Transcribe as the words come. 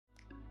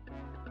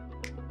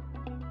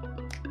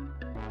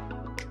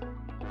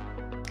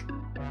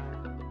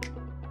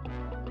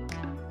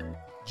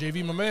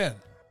JV, my man.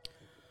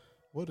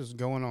 What is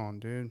going on,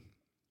 dude?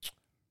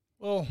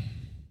 Well,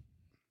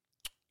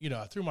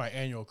 I threw my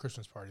annual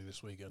Christmas party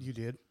this weekend. You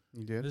did.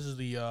 This is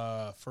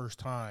the first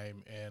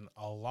time in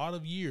a lot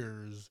of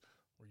years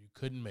where you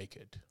couldn't make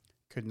it.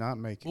 Could not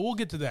make it. But we'll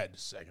get to that in a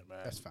second, man.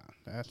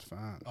 That's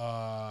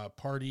fine.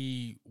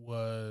 Party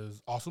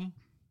was awesome.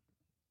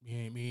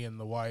 Me and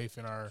the wife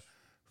and our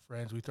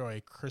friends, we throw a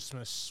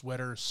Christmas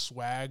sweater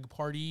swag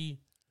party.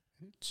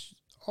 It's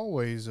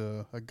always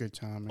a good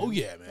time, man. Oh,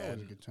 yeah, It's man.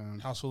 always a good time.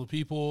 House full of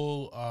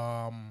people,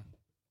 a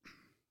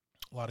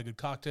lot of good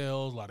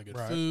cocktails, a lot of good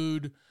Right.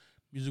 food.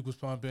 Music was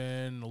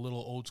pumping, a little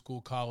old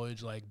school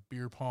college like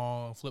beer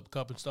pong, flip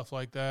cup, and stuff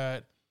like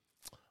that.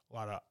 A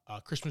lot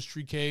of Christmas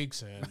tree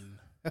cakes and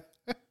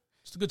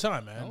just a good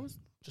time, man. Always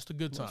Just a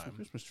good love some time.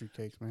 Christmas tree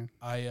cakes, man.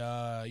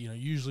 I,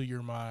 usually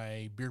you're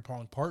my beer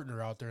pong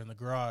partner out there in the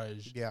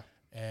garage, Yeah.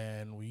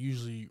 and we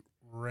usually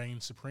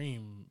reign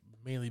supreme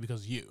mainly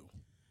because of you.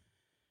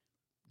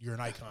 You're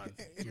an icon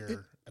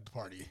here at the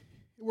party.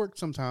 It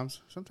works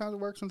sometimes. Sometimes it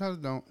works, sometimes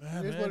it don't. Yeah,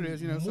 it is man, what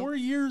it is, More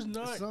years,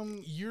 not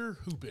some- you're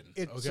hooping.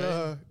 It's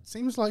okay,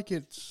 seems like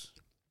it's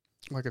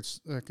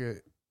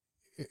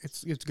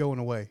going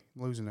away,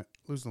 losing a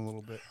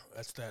little bit.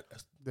 that's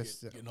This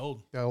getting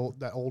old.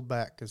 that old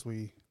back as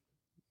we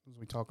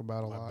talk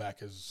about a My lot.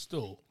 back is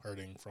still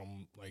hurting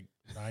from like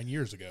 9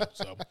 years ago.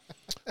 So,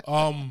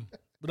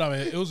 but I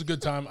mean, it was a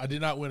good time. I did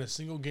not win a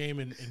single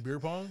game in beer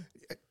pong.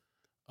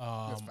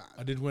 That's fine.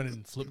 I did win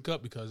in flip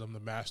cup because I'm the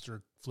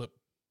master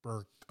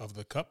flipper of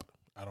the cup.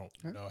 I don't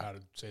know how to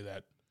say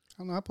that. I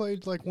don't know. I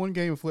played like one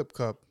game of Flip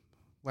Cup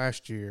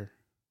last year.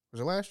 Was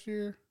it last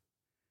year?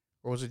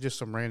 Or was it just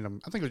some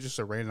random? I think it was just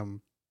a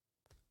random.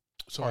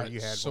 So Party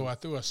you had one. I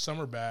threw a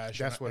summer bash.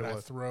 That's and what it I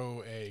was.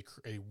 throw a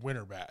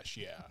winter bash.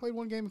 Yeah. I played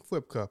one game of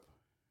Flip Cup.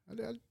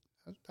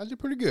 I did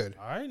pretty good.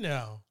 I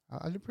know.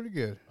 I did pretty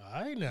good.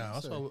 I know.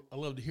 That's what I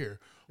love to hear.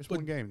 Just But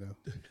one game though.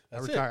 I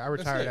That's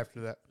retired it.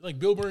 after that. Like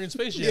Bill Murray in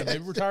Space Jam, Yes.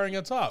 maybe retiring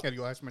at top. Got to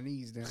go ask my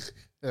knees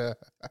then.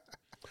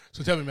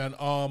 So tell me, man,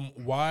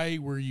 why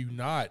were you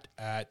not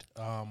at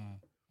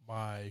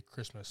my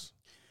Christmas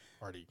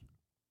party?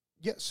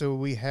 Yeah. So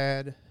we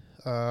had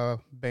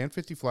band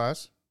 50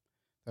 Flies.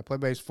 I play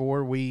bass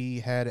for. We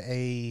had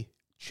a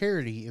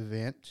charity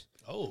event.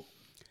 Oh,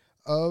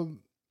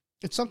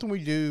 It's something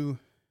we do.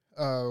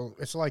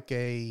 It's like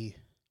a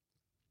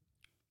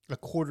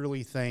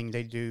quarterly thing.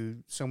 They do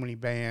so many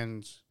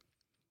bands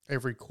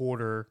every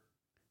quarter,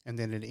 and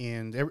then it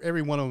ends.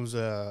 Every one of them's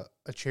a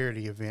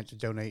charity event to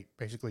donate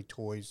basically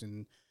toys.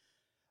 And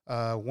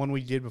one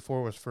we did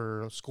before was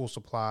for school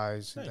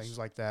supplies and Nice. things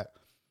like that.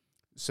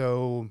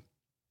 So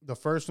the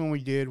first one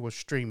we did was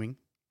streaming.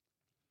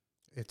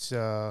 It's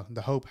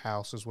the Hope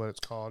House is what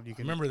it's called. You I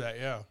can remember that,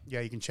 yeah.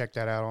 you can check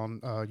that out on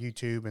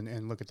YouTube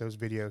and look at those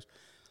videos.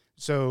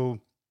 So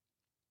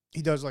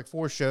he does like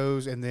 4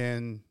 shows, and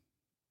then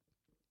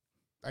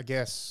I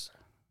guess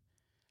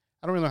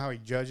I don't really know how he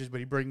judges, but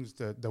he brings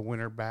the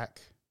winner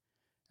back,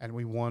 and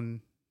we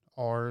won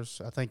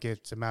ours. I think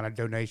it's amount of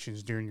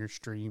donations during your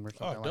stream or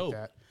something dope.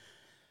 like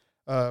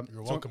that.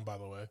 You're welcome, by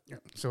the way.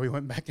 So we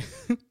went back.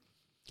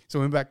 So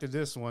we went back to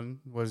this one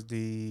was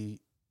the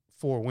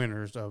 4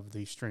 winners of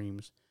the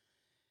streams,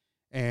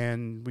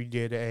 and we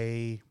did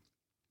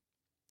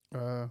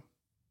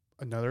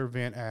another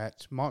event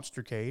at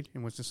Monstercade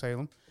in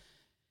Winston-Salem,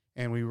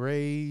 and we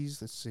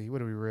raised. Let's see, what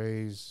did we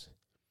raise?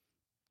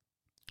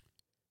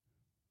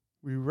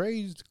 We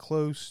raised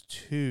close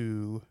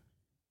to,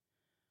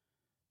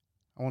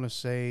 I want to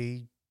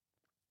say,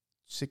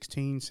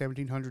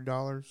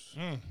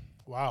 $1,700.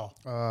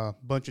 Wow.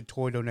 Bunch of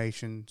toy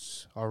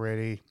donations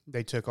already.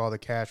 They took all the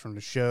cash from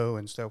the show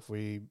and stuff.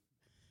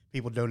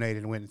 People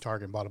donated and went to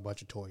Target and bought a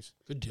bunch of toys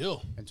Good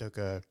deal. and took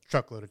a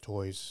truckload of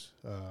toys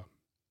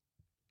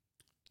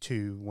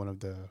to one of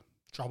the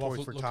Drop-off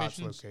Toys for Tots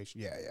locations.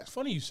 location. Yeah. It's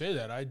funny you say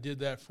that. I did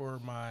that for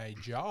my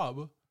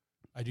job.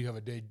 I do have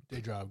a day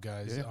job,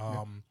 guys.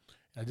 Yeah.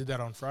 I did that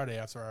on Friday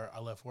after I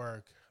left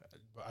work.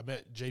 I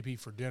met JP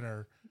for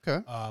dinner.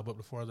 Okay. But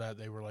before that,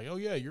 they were like, "Oh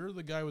yeah, you're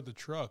the guy with the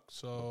truck.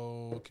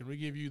 So can we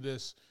give you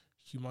this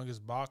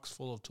humongous box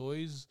full of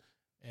toys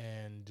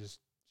and just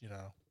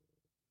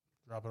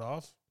drop it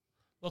off?"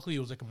 Luckily, it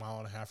was like a mile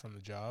and a half from the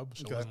job,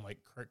 so Okay. it wasn't like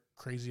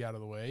crazy out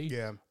of the way.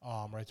 Yeah.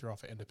 Right there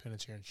off of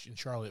Independence here in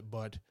Charlotte.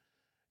 But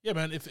yeah,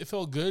 man, it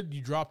felt good.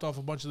 You dropped off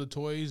a bunch of the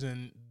toys,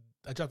 and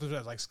I dropped it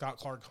at like Scott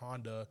Clark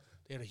Honda.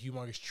 They had a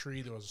humongous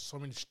tree. There was so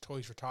many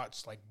toys for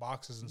tots, like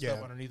boxes and stuff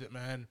Yeah. underneath it,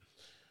 man.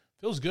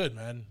 Feels good,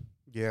 man.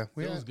 Yeah.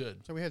 Feels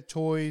good. So we had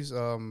toys.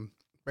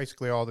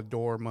 Basically, all the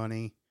door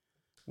money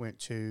went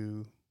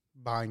to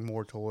buying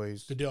more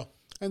toys, Good deal.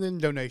 and then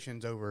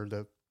donations over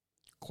the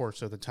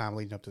course of the time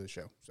leading up to the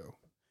show. So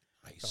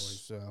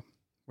Nice.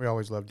 we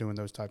always love doing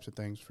those types of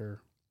things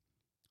for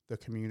the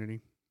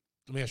community.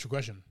 Let me ask you a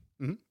question.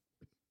 Mhm.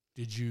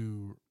 Did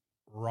you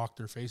rock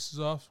their faces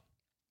off?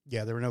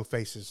 Yeah, there were no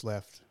faces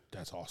left.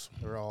 That's awesome.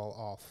 They're all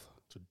off.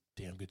 It's a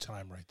damn good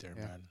time right there,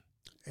 Yeah. man.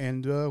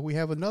 And we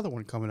have another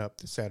one coming up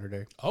this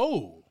Saturday.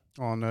 Oh,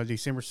 on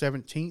December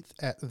 17th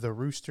at the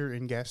Rooster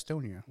in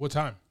Gastonia. What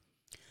time?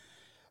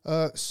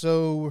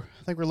 So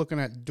I think we're looking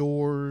at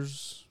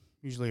doors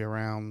usually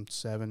around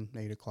 7,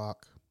 8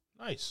 o'clock.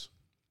 Nice.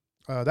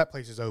 That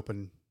place is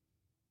open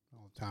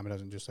all the time. It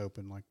doesn't just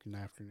open like in the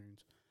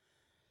afternoons.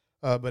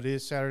 But it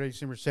is Saturday,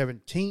 December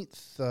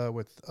 17th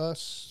with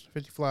us,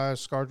 50 Flies,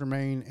 Scars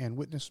Remain, and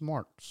Witness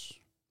Marks.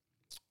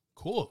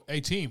 Cool. Hey,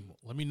 team,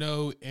 let me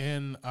know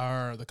in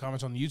the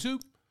comments on the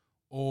YouTube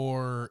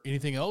or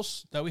anything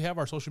else that we have,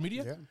 our social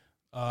media.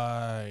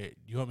 Yeah.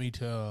 You want me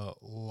to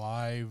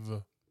live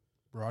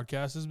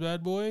broadcast this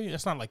bad boy?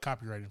 That's not like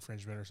copyright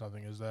infringement or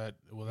something, is that?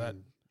 Will that?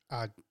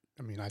 I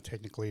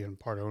technically am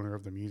part owner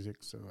of the music,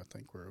 so I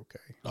think we're okay.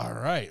 All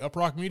right.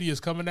 Uprock Media is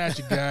coming at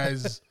you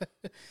guys.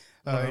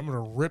 I'm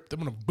going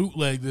to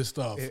bootleg this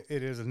stuff.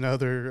 It is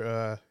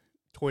another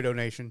toy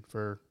donation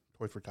for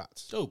Toys for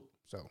Tots. Dope.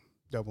 So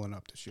doubling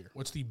up this year.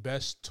 What's the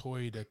best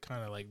toy to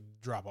kind of like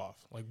drop off?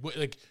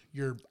 Like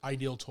your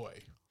ideal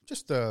toy?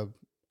 Just a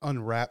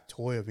unwrapped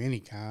toy of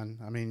any kind.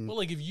 I mean, well,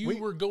 like if you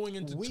were going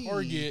into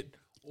Target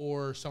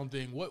or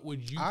something, what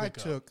would you pick up? I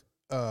took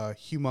a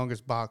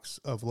humongous box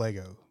of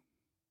Lego.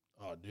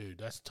 Oh, dude,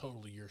 that's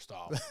totally your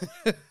style.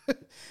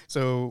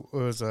 So it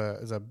was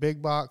a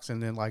big box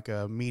and then like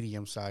a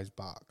medium sized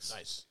box.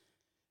 Nice.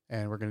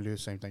 And we're gonna do the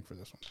same thing for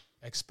this one.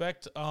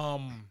 Expect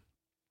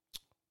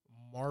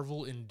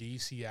Marvel and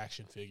DC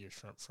action figures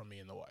from me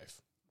and the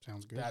wife.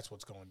 Sounds good. That's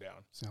what's going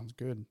down. Sounds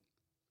good.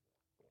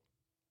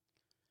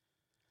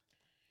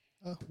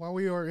 While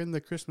we are in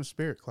the Christmas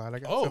spirit, Clyde,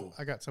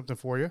 I got something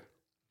for you.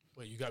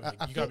 Wait, you got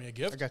me a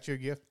gift? I got you a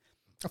gift.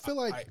 I feel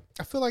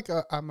like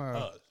I'm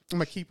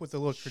gonna keep with the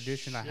little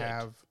tradition I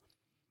have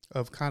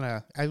of kind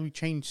of as we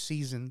change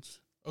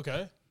seasons.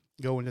 Okay.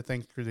 Go into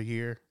things through the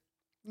year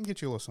and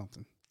get you a little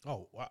something.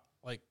 Oh wow!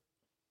 Like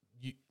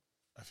you,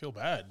 I feel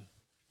bad.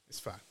 It's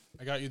fine.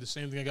 I got you the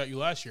same thing I got you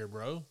last year,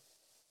 bro.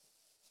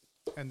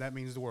 And that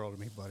means the world to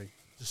me, buddy.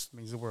 Just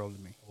means the world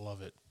to me. I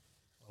love it.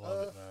 I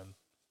love it, man.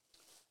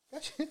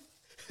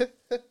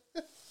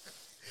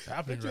 It's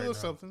happening right now.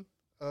 Something.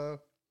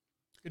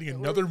 Getting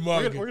another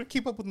mug. We're gonna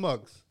keep up with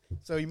mugs,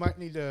 so you might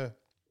need to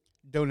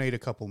donate a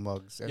couple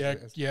mugs.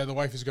 Yeah. The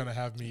wife is gonna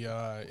have me.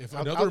 If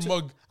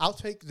mug, I'll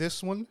take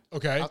this one.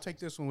 Okay, I'll take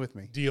this one with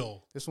me.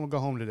 Deal. This one will go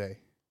home today,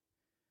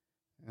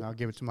 and I'll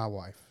give it to my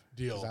wife.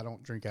 Deal. Because I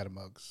don't drink out of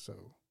mugs, so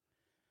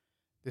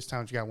this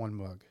time you got one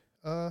mug.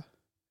 There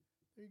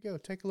you go.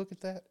 Take a look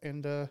at that,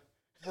 and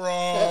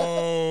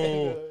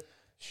bro, and,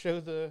 show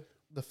the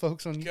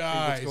folks on YouTube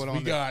guys. What's going on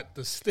We got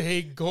the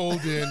Stay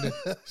Golden,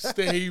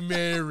 Stay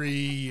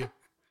Merry,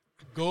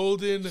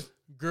 Golden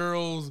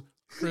Girls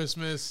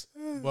Christmas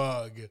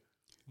mug.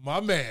 My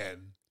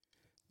man.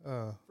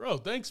 Bro,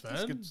 thanks, man.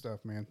 That's good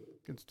stuff, man.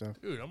 Good stuff.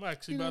 Dude, I'm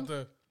actually about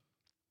to...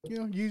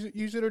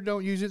 use it or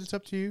don't use it. It's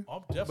up to you.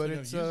 I'm definitely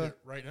going to use it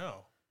right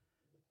now.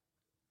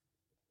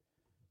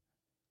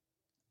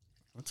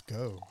 Let's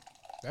go.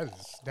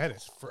 That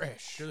is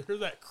fresh. Hear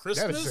that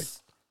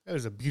Christmas? That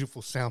is a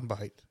beautiful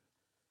soundbite.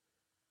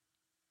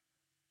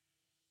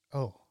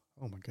 Oh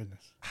my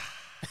goodness.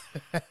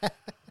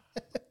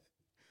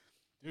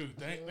 Dude,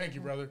 thank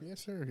you, brother. Yes,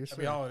 sir.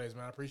 Happy holidays,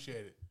 man. I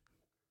appreciate it.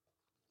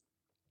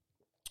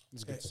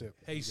 It's a good sip.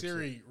 Hey,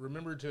 Siri,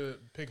 remember to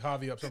pick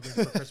Javi up something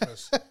for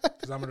Christmas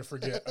because I'm going to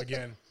forget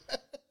again.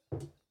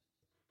 Okay,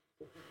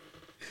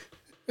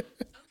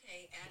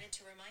 added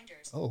to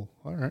reminders. Oh,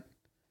 all right.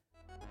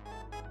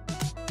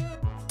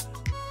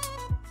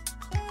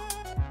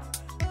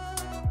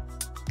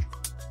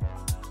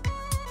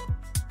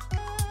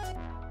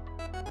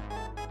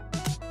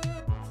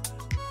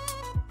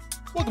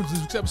 Welcome to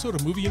this week's episode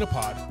of Movie in a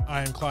Pod.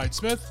 I am Clyde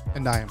Smith.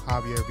 And I am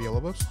Javier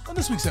Villalobos. On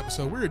this week's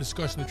episode, we're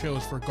discussing the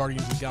trailers for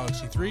Guardians of the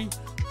Galaxy 3,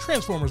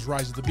 Transformers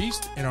Rise of the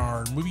Beast, and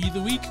our Movie of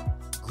the Week,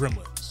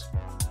 Gremlins.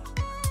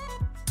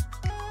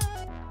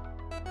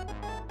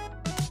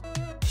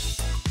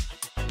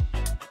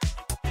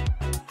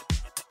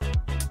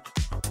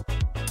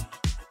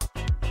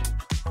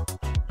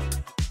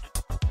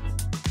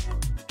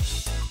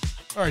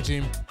 All right,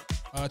 team.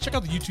 Check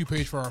out the YouTube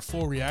page for our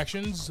full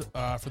reactions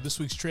for this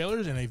week's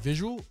trailers and a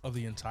visual of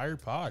the entire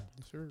pod.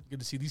 Yes, sir. Good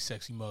to see these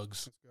sexy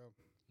mugs. Let's go.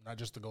 Not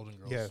just the Golden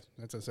Girls. Yeah,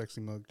 that's a sexy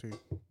mug, too.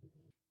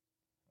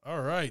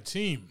 All right,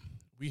 team.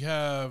 We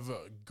have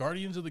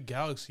Guardians of the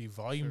Galaxy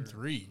Volume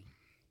 3.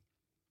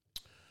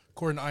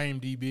 According to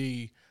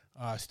IMDb,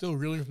 still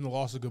reeling from the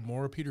loss of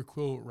Gamora, Peter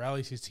Quill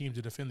rallies his team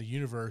to defend the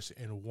universe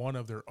in one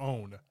of their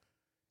own,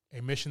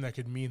 a mission that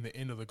could mean the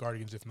end of the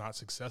Guardians if not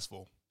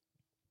successful.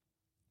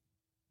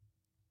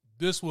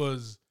 This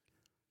was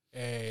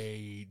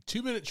a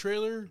 2-minute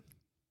trailer,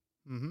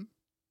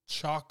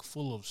 chock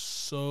full of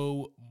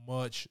so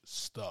much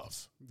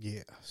stuff.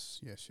 Yes.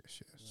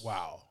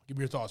 Wow. Give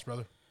me your thoughts,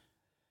 brother.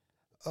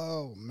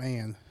 Oh,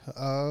 man.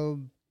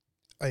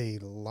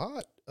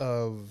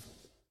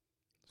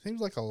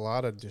 Seems like a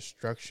lot of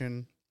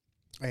destruction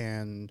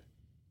and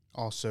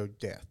also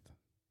death.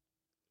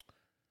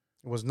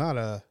 It was not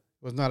a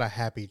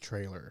happy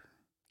trailer.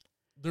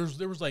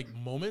 There was like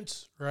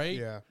moments, right?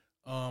 Yeah.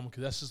 Because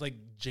that's just like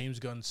James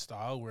Gunn's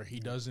style, where he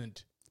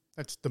doesn't.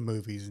 That's the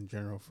movies in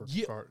general for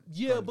Yeah,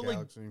 Guardians but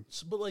Galaxy.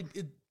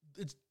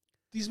 it's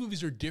these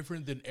movies are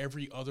different than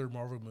every other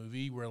Marvel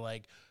movie. Where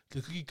like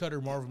the cookie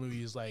cutter Marvel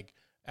movie is like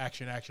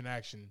action, action,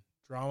 action,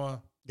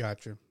 drama.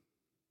 Gotcha.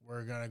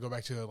 We're gonna go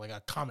back to like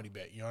a comedy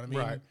bit. You know what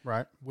I mean?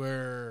 Right.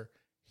 Where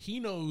he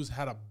knows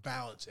how to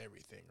balance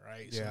everything,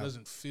 right? So Yeah. it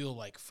doesn't feel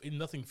like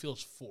nothing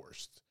feels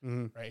forced,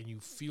 Mm-hmm. right? And you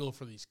feel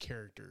for these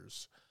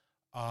characters.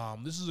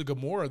 This is a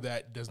Gamora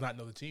that does not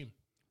know the team.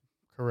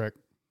 Correct.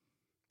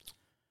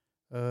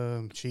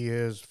 She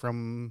is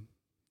from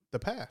the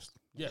past.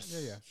 Yes.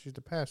 Yeah. She's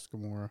the past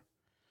Gamora.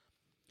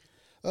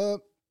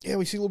 Yeah,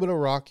 we see a little bit of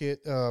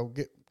Rocket.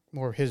 Get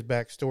more of his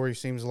backstory.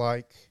 Seems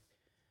like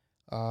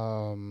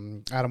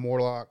Adam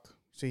Warlock.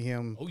 See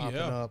him Oh, popping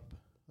yeah. up.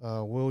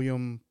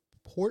 William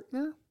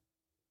Portner.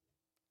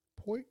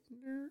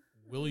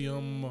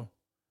 William, how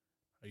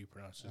do you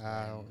pronounce his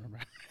I name? don't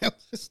remember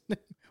his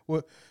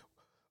name.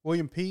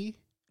 William P.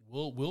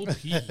 Will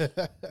P.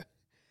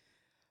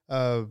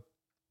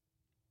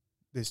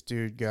 This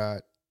dude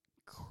got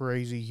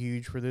crazy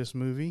huge for this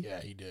movie.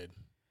 Yeah, he did.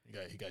 He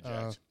got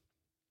jacked.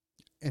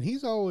 And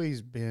he's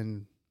always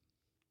been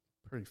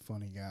a pretty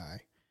funny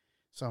guy.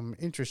 So I'm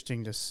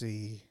interesting to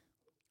see.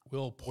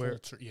 Will where-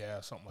 Poulter,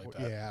 yeah, something like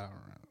that. Yeah, I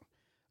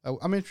don't know.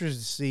 I'm interested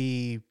to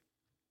see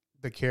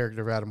the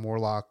character of Adam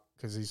Warlock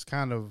because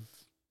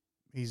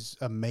he's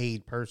a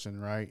made person,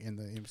 right, in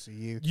the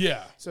MCU.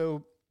 Yeah.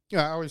 So,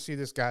 I always see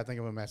this guy, I think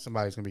of him as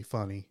somebody who's going to be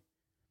funny.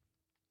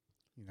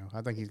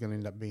 I think he's going to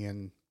end up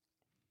being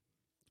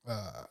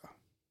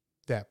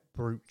that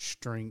brute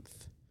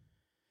strength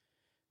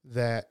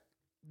that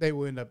they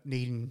will end up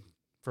needing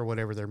for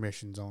whatever their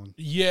mission's on.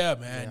 Yeah,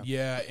 man.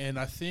 Yeah. And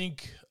I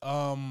think,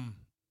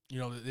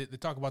 they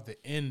talk about the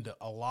end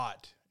a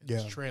lot in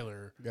this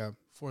trailer Yeah.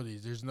 for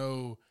these. There's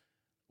no,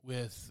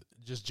 with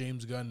just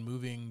James Gunn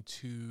moving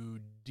to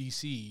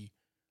DC,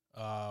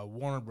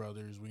 Warner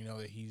Brothers, we know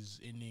that he's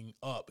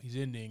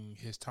ending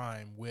his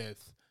time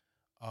with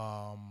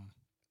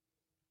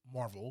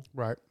Marvel.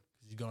 Right.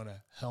 He's going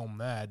to helm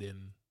that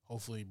and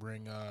hopefully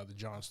bring the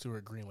John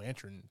Stewart Green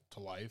Lantern to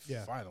life,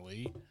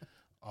 finally.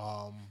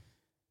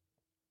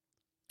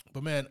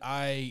 But, man,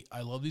 I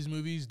love these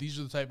movies. These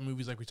are the type of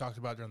movies like we talked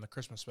about during the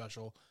Christmas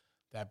special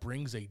that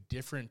brings a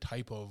different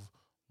type of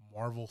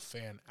Marvel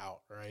fan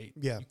out, right?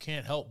 Yeah. You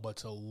can't help but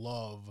to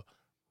love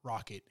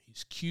Rocket.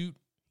 He's cute.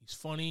 He's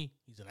funny.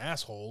 He's an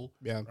asshole.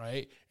 Yeah.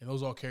 Right? And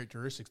those are all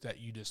characteristics that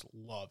you just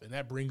love. And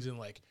that brings in,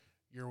 like,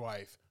 your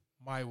wife,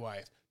 my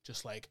wife,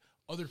 just, like,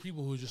 other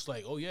people who just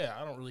like, oh, yeah,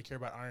 I don't really care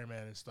about Iron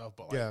Man and stuff.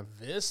 But, like,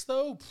 this,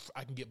 though,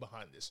 I can get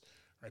behind this.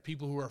 Right?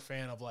 People who are a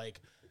fan of, like,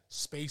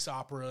 space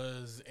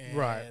operas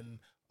and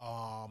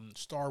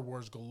Star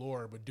Wars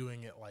galore, but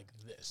doing it like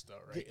this, though,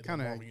 right? In the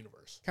Marvel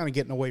universe. Kind of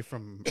getting away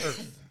from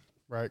Earth,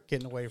 right?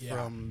 Getting away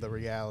from the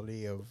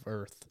reality of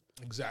Earth.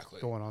 Exactly.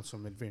 Going on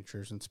some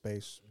adventures in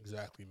space.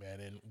 Exactly, man.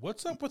 And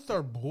what's up with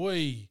our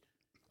boy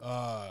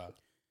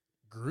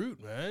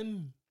Groot,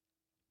 man?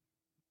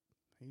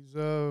 He's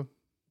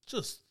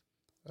just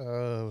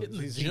hitting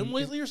the gym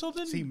lately or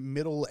something? Is he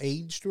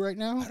middle-aged right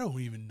now? I don't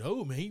even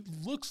know, man. He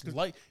looks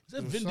like... Is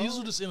that Vin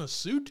Diesel just in a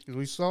suit?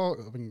 We saw...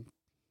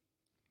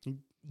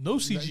 no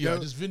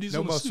CGI, just Vin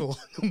Diesel in a suit.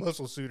 No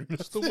muscle suit.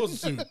 Just the muscle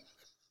suit.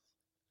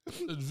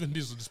 Vin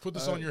Diesel, just put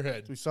this on your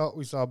head. We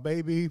saw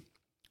Baby.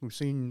 We've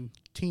seen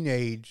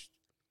teenage.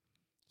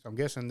 So I'm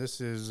guessing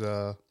this is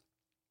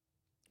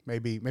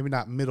maybe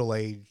not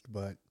middle-aged,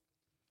 but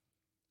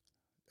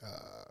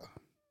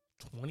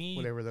 20?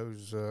 Whatever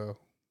those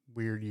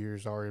weird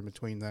years are in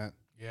between that.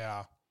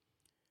 Yeah.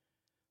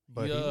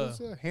 But he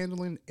was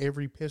handling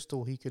every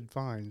pistol he could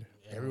find.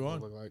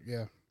 Everyone.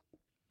 Yeah,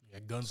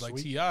 guns like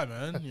T.I.,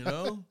 man, you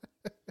know?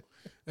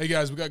 Hey,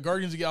 guys, we got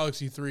Guardians of the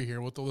Galaxy 3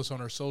 here. We'll throw this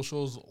on our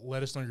socials.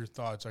 Let us know your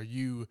thoughts. Are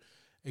you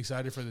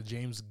excited for the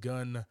James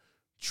Gunn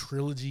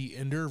Trilogy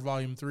Ender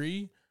Volume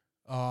 3?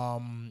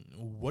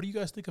 What do you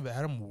guys think of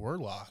Adam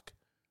Warlock?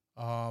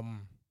 Let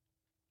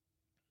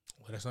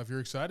us know if you're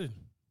excited.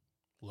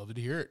 Love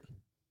to hear it.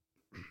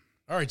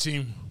 All right,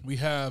 team. We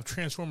have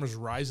Transformers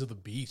Rise of the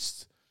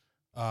Beast.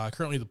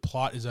 Currently, the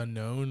plot is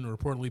unknown,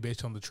 reportedly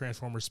based on the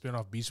Transformers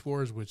spin-off Beast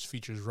Wars, which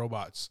features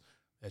robots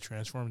that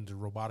transform into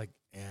robotic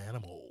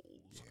animals.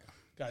 Yeah.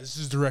 Guys, this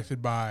is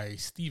directed by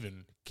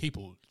Stephen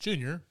Caple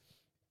Jr.,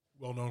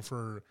 well known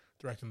for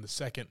directing the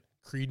second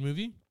Creed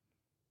movie.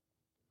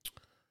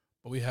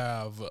 But we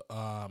have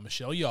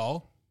Michelle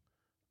Yeoh,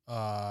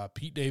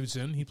 Pete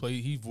Davidson.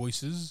 He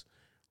voices.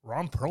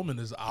 Ron Perlman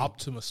is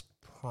Optimus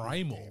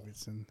Primal.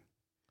 Davidson.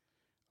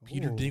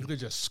 Peter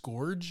Dinklage as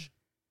Scourge.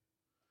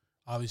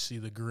 Obviously,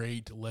 the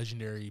great,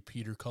 legendary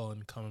Peter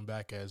Cullen coming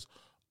back as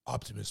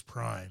Optimus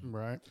Prime.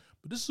 Right.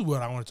 But this is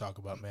what I want to talk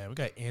about, man. We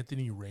got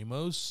Anthony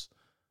Ramos.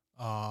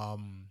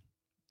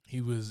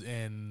 He was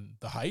in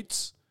The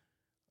Heights.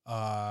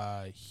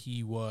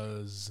 He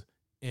was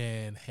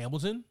in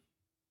Hamilton,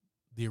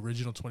 the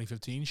original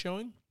 2015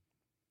 showing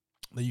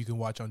that you can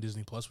watch on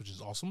Disney Plus, which is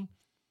awesome.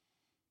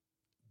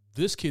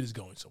 This kid is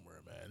going somewhere,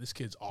 man. This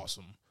kid's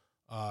awesome.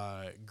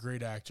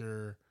 Great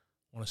actor.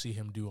 Want to see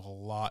him do a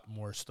lot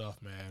more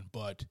stuff, man.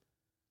 But,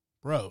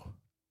 bro,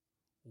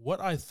 what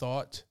I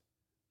thought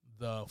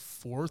the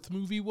fourth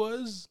movie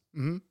was,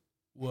 Mm-hmm.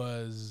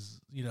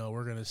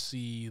 we're gonna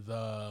see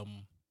the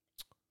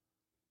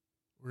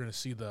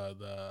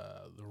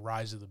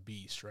rise of the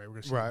beast, right? We're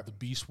gonna see Right. the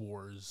Beast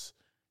Wars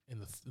in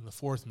the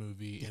fourth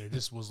movie, and it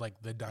just was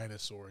like the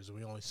dinosaurs, and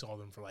we only saw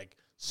them for like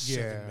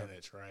 7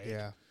 minutes, right?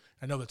 Yeah.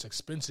 I know that's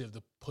expensive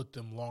to put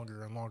them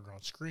longer and longer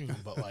on screen,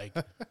 but like,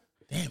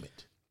 damn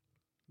it.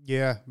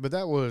 Yeah, but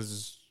that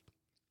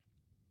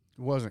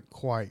wasn't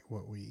quite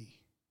what we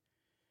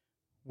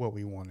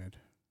wanted.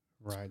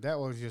 Right. That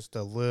was just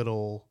a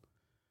little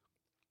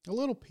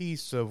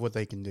piece of what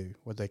they can do,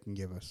 what they can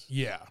give us.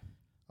 Yeah.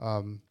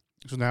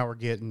 So now we're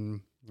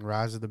getting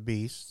Rise of the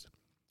Beast.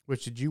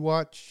 Which, did you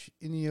watch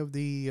any of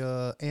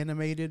the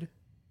animated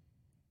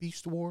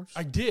Beast Wars?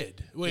 I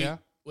did. Yeah?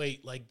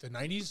 Wait, like the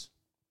 90s?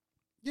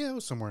 Yeah, it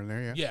was somewhere in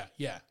there, yeah.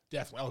 Yeah,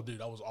 definitely. Oh,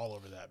 dude, I was all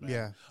over that, man.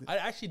 Yeah. I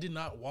actually did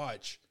not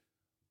watch,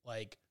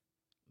 like,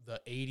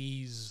 the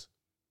 80s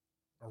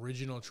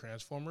original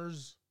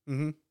Transformers,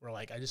 Mm-hmm. where,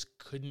 like, I just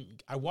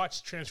couldn't. I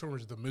watched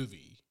Transformers the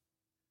movie,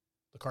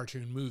 the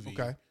cartoon movie,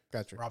 Okay,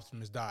 gotcha. where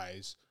Optimus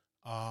dies.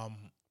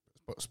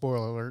 Spoiler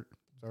alert.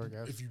 Sorry,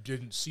 guys. If you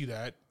didn't see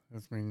that, I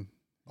mean,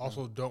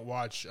 also don't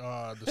watch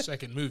the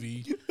second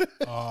movie.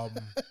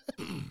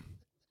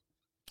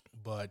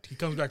 But he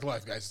comes back to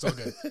life, guys.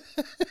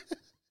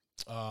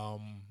 It's all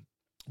good.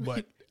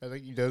 But I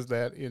think he does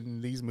that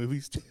in these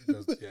movies too. he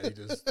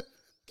just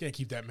can't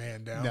keep that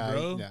man down, Nah,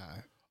 bro. nah.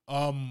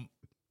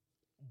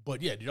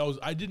 But yeah, dude,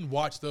 I didn't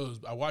watch those.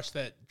 I watched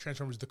that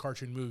Transformers the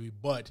cartoon movie,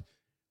 but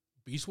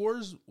Beast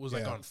Wars was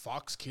like Yeah. on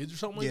Fox Kids or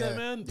something like that,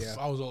 man. Yeah.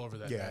 I was all over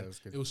that, Yeah, man. it was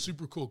good. It was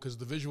super cool because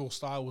the visual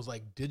style was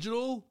like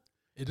digital.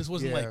 It just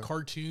wasn't Yeah. like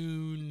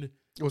cartoon,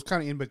 It was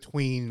kind of in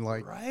between,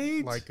 like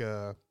right? like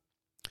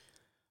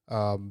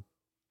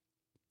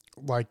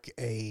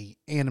a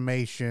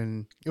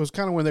animation. It was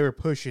kind of when they were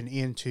pushing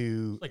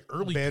into like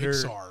early better-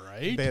 Pixar,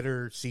 right?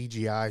 better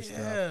CGI stuff.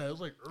 Yeah, it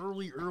was like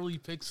early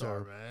Pixar,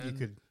 So man. you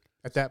could,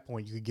 at that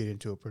point, you could get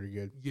into it pretty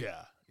good.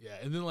 Yeah.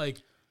 And then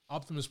like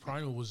Optimus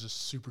Primal was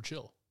just super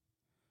chill.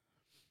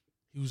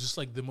 He was just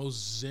like the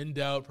most zenned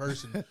out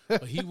person.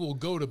 But he will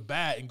go to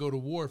bat and go to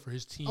war for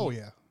his team. Oh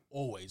yeah,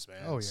 Always,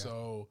 man. Oh, yeah.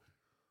 So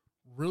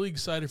really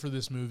excited for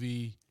this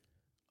movie.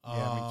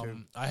 Yeah, me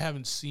too. I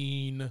haven't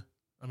seen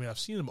I've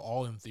seen them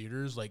all in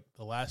theaters. Like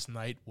the last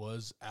night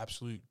was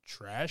absolute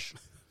trash.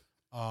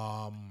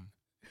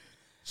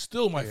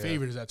 Still my Yeah.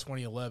 favorite is that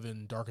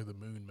 2011 Dark of the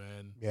Moon,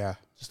 man. yeah,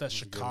 Just that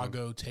was a good one.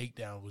 Chicago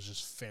takedown was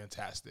just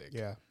fantastic.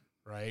 yeah.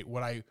 Right?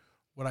 What I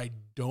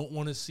don't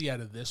want to see out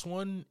of this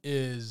one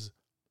is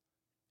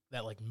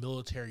that like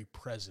military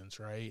presence,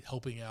 right?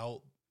 Helping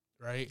out,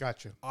 right?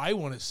 Gotcha. I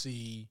want to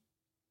see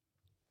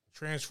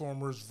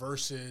Transformers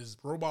versus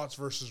robots,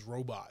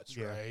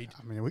 Yeah. right?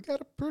 I mean, we got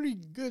a pretty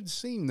good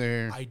scene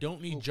there. I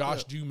don't need Little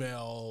Josh clip.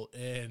 Duhamel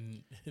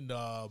and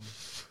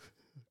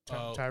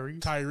Tyrese.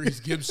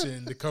 Tyrese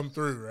Gibson to come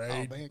through, Oh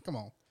right? man, come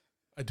on.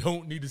 I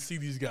don't need to see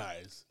these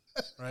guys,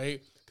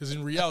 right? Because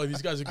in reality,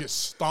 these guys will get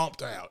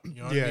stomped out, you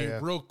know what Yeah, I mean? yeah.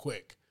 Real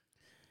quick.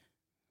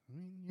 I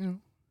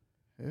mean,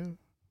 yeah,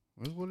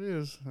 it is what it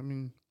is. I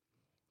mean,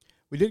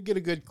 we did get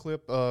a good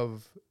clip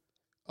of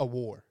a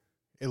war.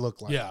 It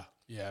looked like, Yeah,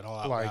 an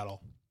all-out Like-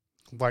 battle.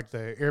 like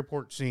the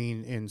airport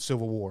scene in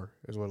Civil War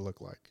is what it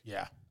looked like.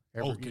 Yeah.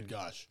 Every- Good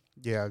gosh.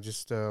 Yeah,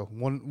 just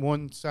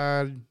one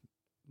side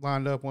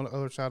lined up, one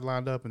other side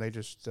lined up, and they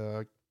just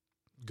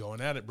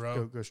Going at it,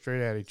 bro. go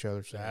straight at each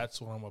other. So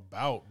That's what I'm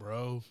about,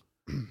 bro.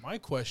 My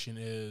question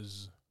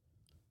is,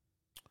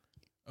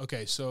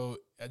 okay, so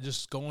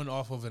just going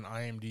off of an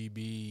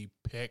IMDb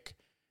pick,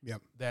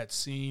 Yep. that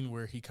scene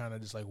where he kind of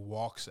just like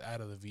walks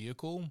out of the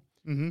vehicle,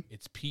 Mm-hmm.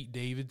 it's Pete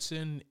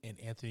Davidson and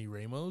Anthony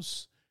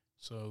Ramos.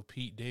 So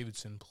Pete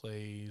Davidson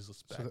plays.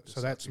 Let's back this So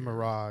up that's here.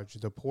 Mirage,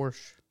 the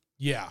Porsche.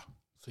 Yeah,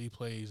 so he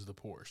plays the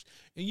Porsche,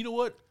 and you know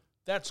what?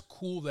 That's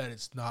cool that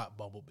it's not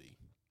Bumblebee,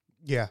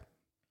 Yeah,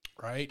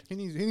 right? he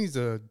needs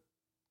to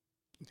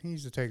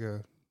take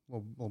a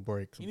little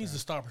break. He needs to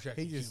sometimes. stop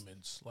protecting He just-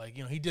 humans. Like,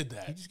 you know, he did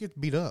that. He just gets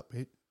beat up.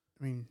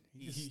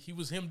 He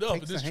was hemmed up in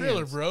takes this the trailer,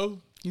 hands.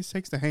 bro. He just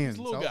takes the hands. He's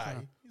a little all the guy.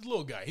 time. He's a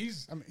little guy.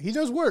 I mean, he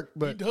does work, He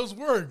but does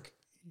work.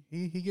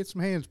 he gets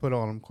some hands put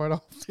on him quite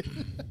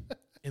often.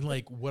 And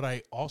like, what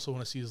I also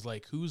want to see is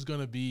like, who's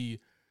gonna be?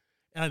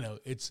 And I know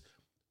it's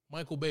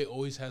Michael Bay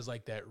always has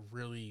like that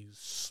really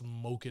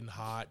smoking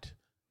hot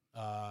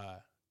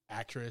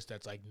actress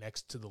that's like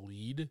next to the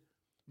lead.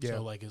 Yeah.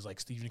 So like, is like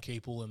Stephen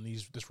Caple and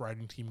this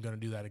writing team gonna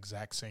do that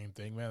exact same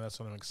thing, man? That's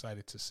what I'm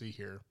excited to see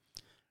here.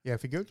 Yeah,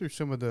 if you go through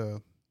some of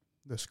the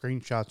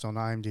screenshots on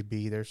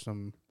IMDb, there's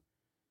some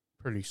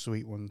pretty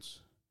sweet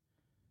ones.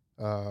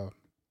 There's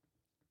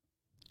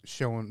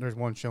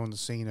one showing the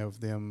scene of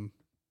them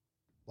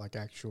like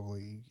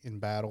actually in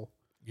battle.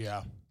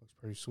 Yeah, Looks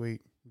pretty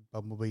sweet.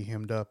 Bumblebee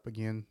hemmed up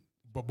again.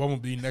 but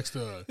Bumblebee next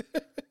to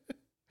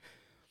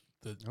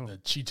Oh. the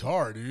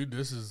Cheetar, dude.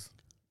 This is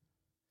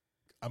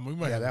I mean, we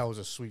might Yeah, have, that was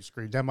a sweet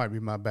scream. That might be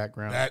my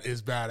background. that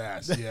is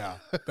badass. Yeah,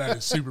 that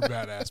is super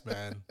badass,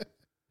 man.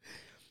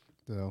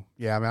 So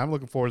yeah, I mean, I'm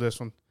looking forward to this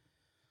one.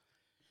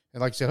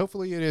 And like I said,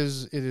 hopefully it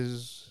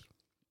is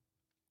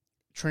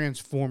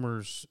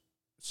Transformers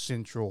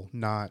central,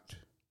 not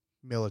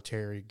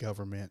military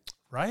government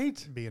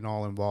Right? being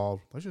all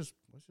involved. Let's just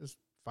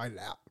fight it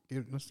out.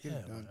 Let's get Yeah,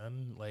 it done.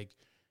 man. Like,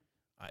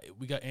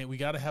 we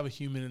got to have a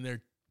human in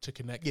there to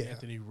connect Yeah.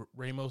 Anthony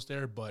Ramos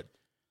there, but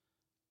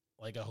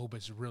like I hope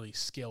it's really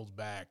scaled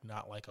back,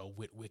 not like a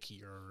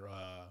Witwicky or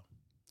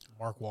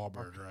Mark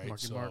Wahlberg, right?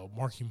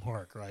 Marky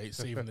Mark, right,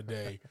 saving the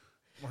day.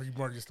 Marky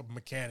Mark is a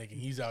mechanic, and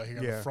he's out here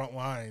on the front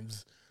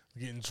lines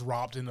getting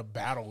dropped in a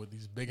battle with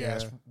these big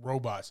ass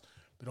robots.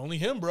 But only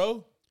him,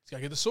 bro. He's got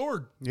to get the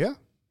sword. Yeah.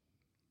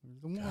 He's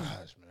the one.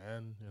 Gosh,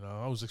 man.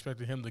 I was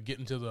expecting him to get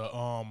into the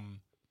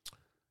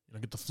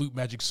get the flute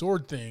magic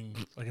sword thing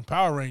like in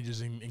Power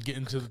Rangers and get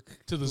into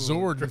the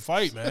Zord and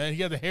fight, man.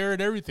 He had the hair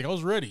and everything. I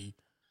was ready,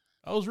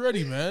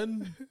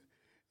 man.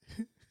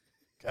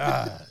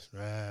 Gosh,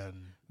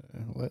 man.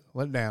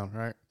 Let down,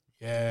 right?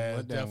 Yeah,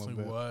 Let it down a definitely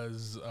little bit.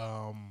 was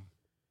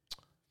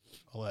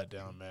a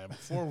letdown, man.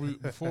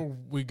 Before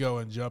we go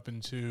and jump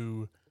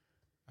into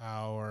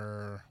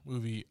our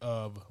movie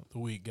of the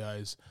week,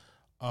 guys.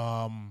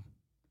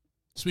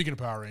 Speaking of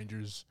Power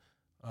Rangers,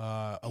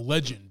 a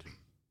legend.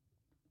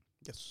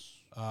 Yes.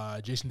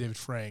 Jason David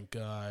Frank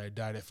died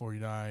at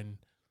 49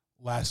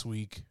 last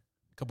week.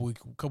 A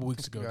couple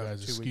weeks ago, Yeah,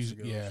 guys. 2 weeks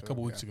ago or a so,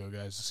 couple weeks yeah. ago,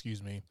 guys.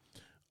 Excuse me.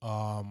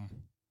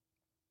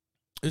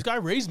 This guy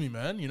raised me,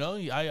 man.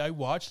 I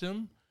watched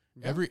him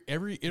Yeah.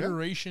 every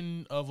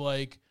iteration of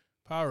like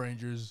Power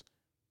Rangers.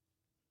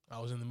 I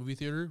was in the movie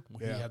theater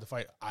when he had to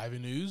fight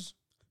Ivan Ooze,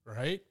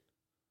 right?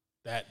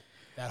 That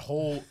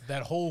whole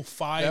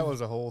 5 That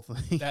was a whole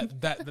thing.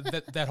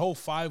 that whole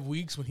 5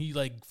 weeks when he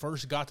like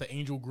first got to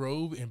Angel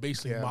Grove and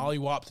basically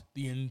mollywopped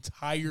the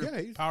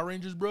entire Power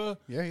Rangers, bro.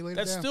 Yeah, he laid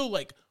That's it down. still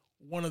like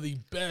one of the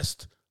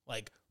best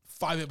like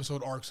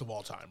 5-episode arcs of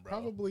all time, bro.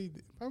 Probably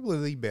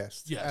the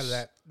best out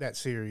of that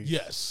series.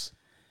 Yes.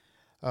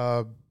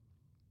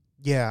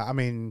 Yeah, I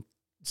mean,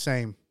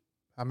 same.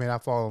 I mean, I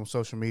follow him on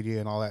social media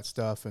and all that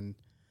stuff, and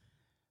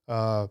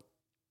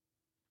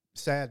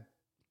sad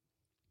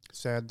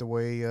the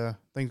way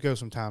things go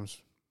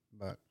sometimes.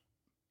 But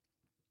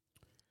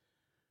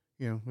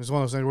it's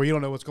one of those things where you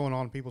don't know what's going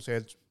on in people's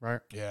heads,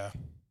 right? Yeah.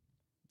 It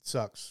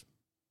sucks.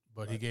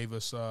 But he gave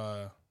us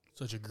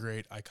such a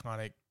great,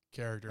 iconic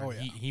character. Oh,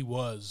 And yeah. he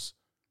was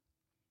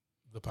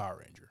the Power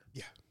Ranger.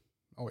 Yeah.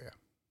 Oh yeah.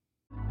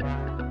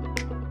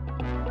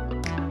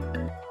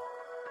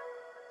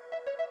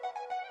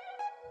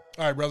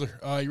 All right, brother.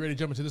 You ready to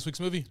jump into this week's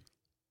movie?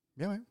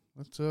 Yeah, man.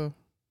 Let's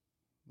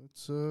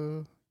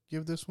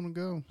give this one a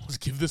go. Let's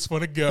give this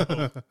one a go.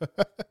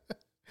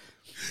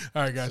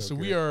 All right, guys. So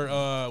we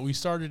are we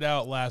started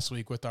out last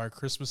week with our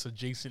Christmas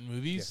adjacent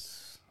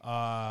movies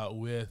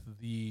with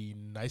the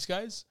Nice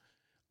Guys.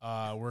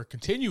 We're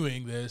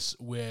continuing this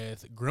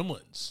with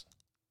Gremlins.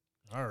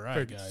 All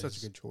right, guys. Such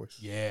a good choice.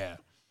 Yeah.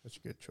 Such a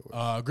good choice.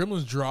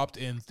 Gremlins dropped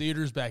in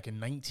theaters back in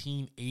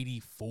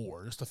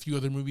 1984. Just a few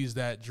other movies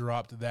that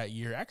dropped that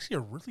year. Actually, a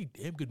really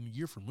damn good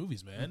year for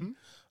movies, man.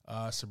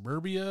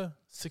 Suburbia,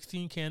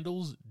 16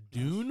 Candles,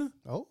 Dune,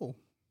 Oh.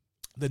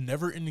 The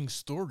Never-Ending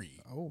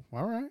Story, Oh,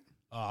 all right.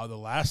 The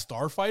Last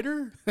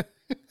Starfighter,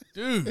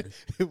 dude,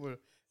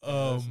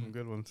 Some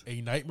good ones.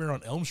 A Nightmare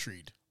on Elm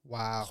Street,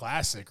 Wow.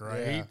 classic,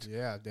 right?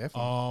 Yeah,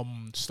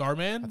 definitely.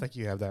 Starman, I think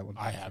you have that one.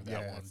 I have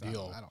that one.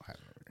 Deal. I don't have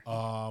it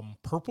over here.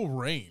 Purple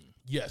Rain,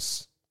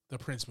 yes, the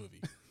Prince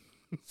movie,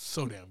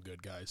 so damn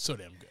good, guys, so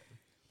damn good.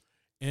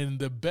 And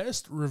the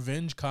best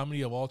revenge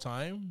comedy of all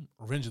time,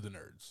 Revenge of the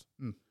Nerds.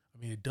 I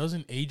mean, it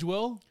doesn't age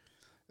well,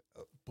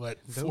 but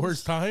for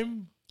its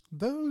time,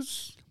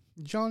 Those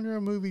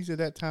genre movies at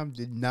that time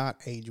did not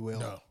age well.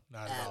 no,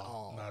 not at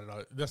all. Not at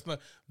all. That's not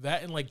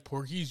that and like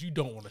Porky's. You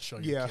don't want to show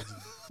your Yeah. kids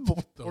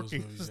those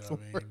Porky's movies. is You know what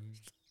I mean?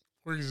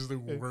 Porky's is the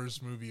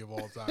worst movie of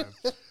all time.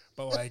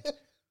 But like,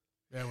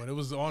 man, when it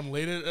was on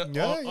later on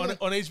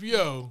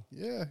HBO,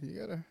 Yeah, you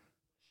gotta.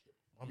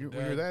 Mom When and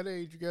you're Dad- that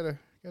age, you gotta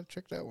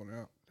check that one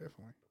out.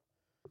 Definitely.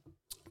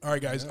 All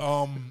right, guys.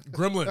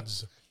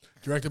 Gremlins,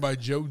 directed by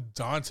Joe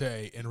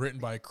Dante and written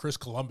by Chris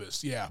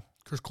Columbus. Yeah,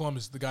 Chris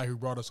Columbus, the guy who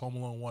brought us Home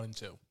Alone 1 and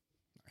 2.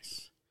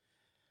 Nice.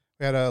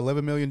 We had a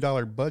 $11 million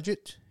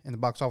budget, and the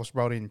box office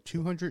brought in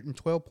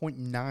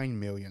 $212.9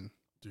 million.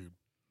 Dude,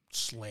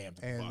 slammed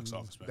in And the box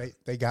office, man.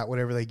 they got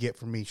whatever they get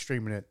from me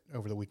streaming it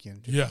over the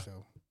weekend. Too, Yeah.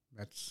 So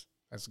that's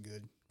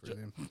good for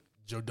them.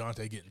 Joe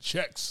Dante getting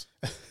checks.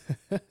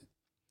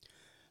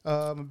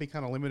 I'm gonna be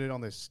kind of limited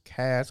on this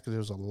cast because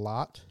there's a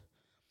lot.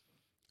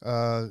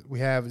 We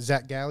have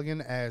Zach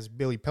Galligan as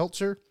Billy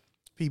Peltzer,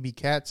 Phoebe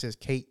Katz as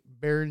Kate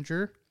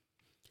Berenger,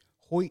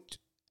 Hoyt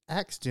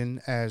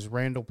Axton as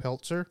Randall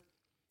Peltzer,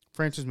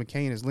 Francis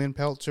McCain as Lynn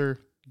Peltzer,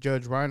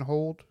 Judge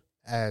Reinhold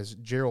as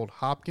Gerald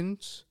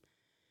Hopkins,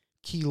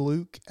 Key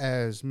Luke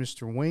as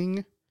Mr.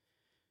 Wing,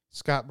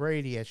 Scott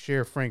Brady as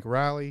Sheriff Frank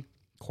Riley,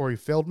 Corey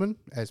Feldman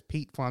as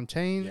Pete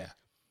Fontaine,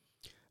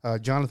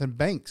 Jonathan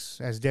Banks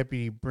as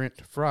Deputy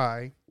Brent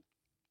Fry,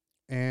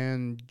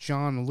 and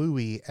John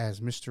Louis as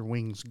Mr.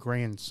 Wing's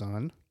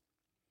grandson.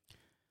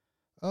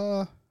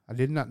 I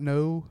did not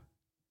know,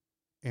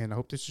 and I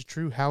hope this is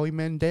true, Howie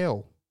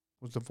Mandel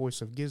was the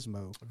voice of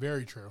Gizmo.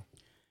 Very true.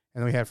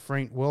 And then we have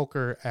Frank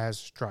Welker as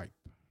Stripe.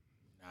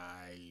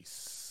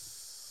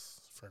 Nice.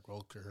 Frank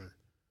Welker.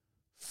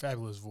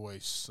 Fabulous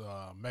voice.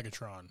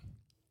 Megatron.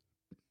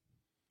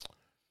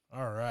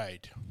 All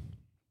right.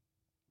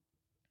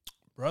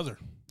 Brother.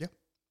 Yeah.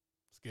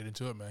 Let's get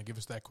into it, man. Give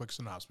us that quick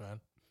synopsis,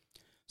 man.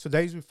 So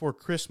days before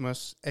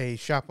Christmas, a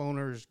shop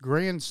owner's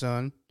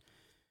grandson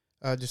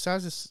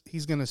decides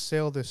he's going to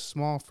sell this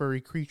small furry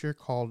creature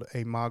called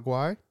a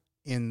Mogwai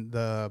in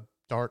the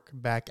dark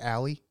back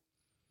alley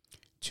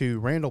to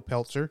Randall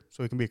Peltzer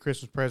so it can be a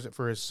Christmas present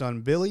for his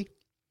son Billy.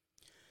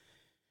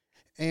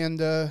 And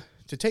to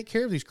take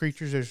care of these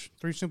creatures, there's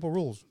 3 simple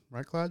rules,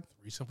 right, Clyde?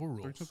 3 simple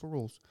rules. 3 simple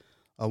rules.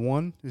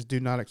 1 is do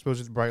not expose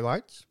it to bright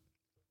lights.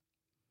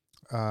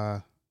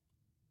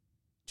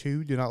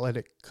 2, do not let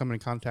it come in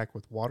contact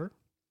with water.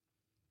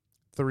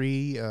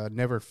 3,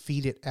 never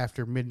feed it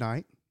after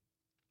midnight.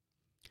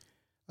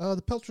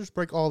 The Peltzers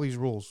break all these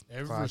rules.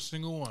 Every Clyde.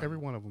 single one. Every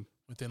one of them.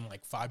 Within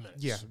like 5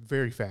 minutes. Yeah,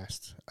 very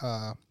fast.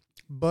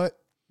 But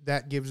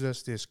that gives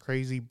us this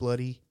crazy,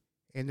 bloody,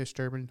 and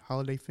disturbing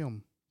holiday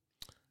film.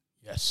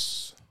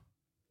 Yes.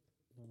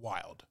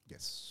 Wild.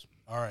 Yes.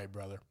 All right,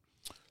 brother.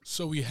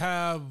 So we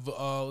have,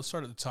 let's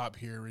start at the top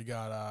here. We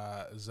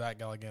got Zach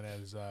Galligan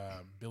as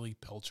Billy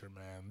Peltzer,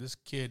 man. This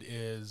kid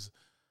is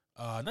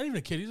not even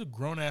a kid. He's a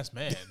grown-ass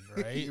man,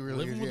 right? He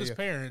really Living is, with yeah, his yeah.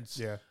 parents,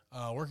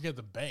 Yeah. working at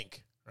the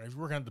bank, right? If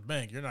you're working at the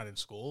bank, you're not in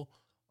school.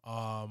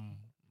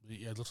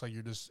 Yeah, it looks like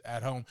you're just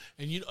at home.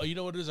 And you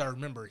know what it is? I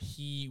remember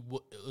he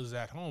was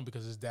at home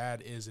because his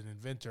dad is an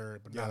inventor,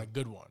 but not Yeah. a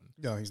good one.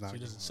 No, he's not. So he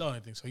doesn't sell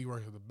anything. So he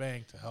works at the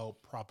bank to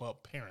help prop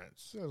up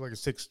parents. So it's like a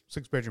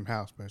six-bedroom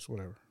house, but it's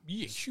whatever.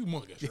 Yeah,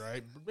 humongous,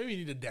 right? Maybe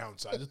you need a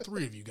downside. The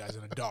 3 of you guys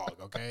and a dog,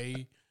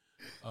 okay?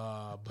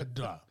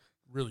 But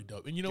really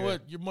dope. And you know Yeah.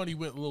 what? Your money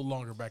went a little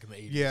longer back in the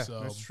 80s. Yeah, so,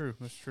 that's true.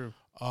 That's true.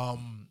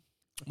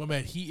 my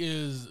man, he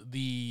is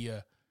the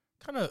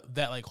kind of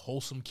that like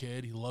wholesome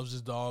kid. He loves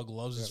his dog,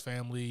 loves his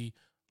family.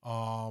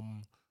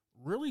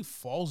 Really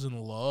falls in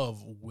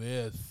love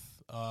with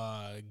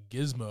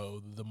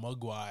Gizmo, the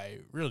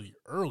Mogwai, really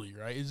early,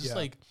 right? It's just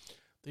like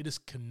they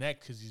just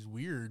connect because he's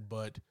weird,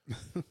 but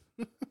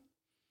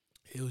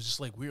it was just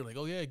like weird. Like,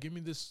 oh yeah, give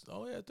me this.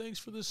 Oh yeah, thanks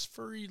for this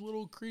furry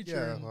little creature.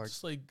 Yeah, And like-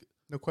 just like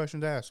No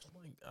questions asked.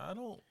 I'm like, I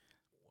don't.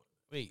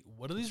 Wait,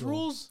 what are these Little-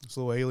 rules? This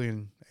little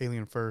alien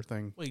fur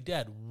thing. Wait,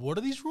 Dad, what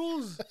are these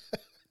rules?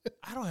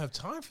 I don't have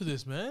time for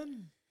this,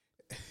 man.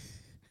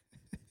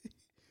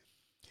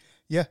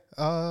 Yeah.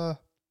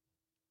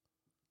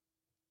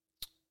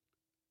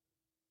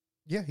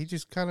 Yeah, he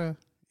just kind of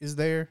is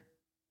there,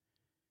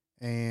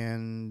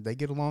 and they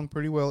get along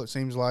pretty well. It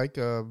seems like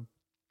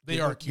They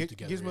are cute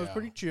together. Gizmo's yeah.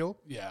 pretty chill.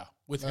 Yeah,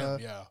 with him.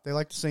 Yeah, They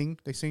like to sing.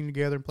 They sing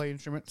together and play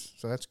instruments,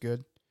 so that's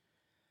good.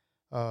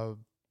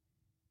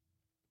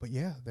 But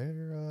yeah,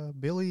 they're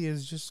Billy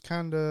is just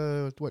kind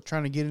of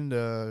trying to get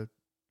into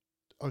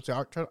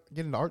trying to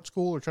get into art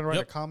school or trying to write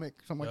a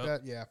comic, something like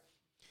that.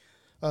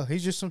 Yeah.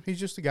 He's just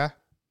the guy.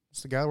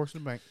 It's the guy that works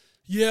in the bank.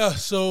 yeah.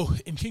 So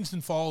in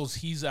Kingston Falls,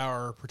 he's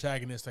our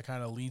protagonist that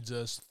kind of leads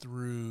us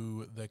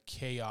through the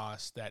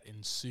chaos that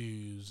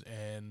ensues,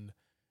 and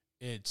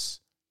it's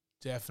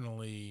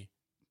definitely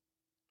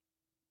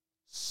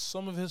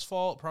some of his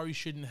fault. Probably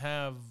shouldn't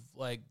have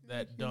like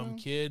that dumb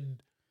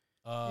kid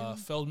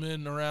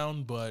Feldman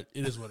around, but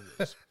it is what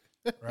it is,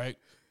 right?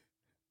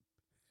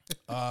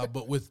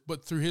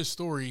 But through his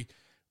story,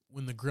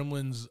 when the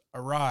gremlins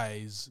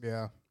arise,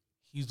 Yeah.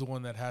 he's the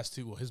one that has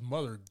to. Well, his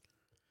mother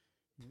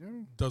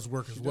Yeah. does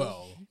work as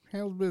well. He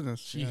handles business.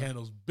 She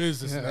handles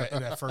business in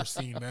that first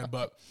scene, man.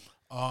 But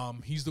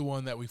he's the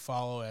one that we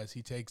follow as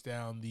he takes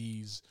down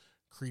these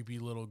creepy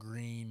little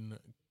green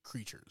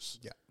creatures.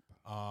 Yeah.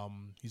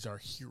 He's our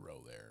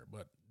hero there.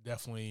 But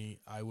definitely,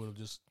 I would have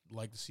just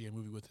liked to see a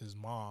movie with his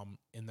mom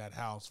in that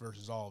house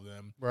versus all of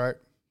them. Right.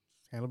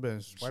 Handle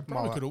business. She Wipe them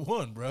all probably out. could have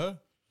won, bruh.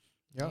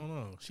 Yeah. I don't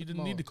know. She didn't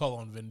them need all to call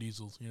on Vin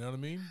Diesel. You know what I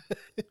mean?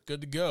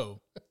 Good to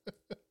go.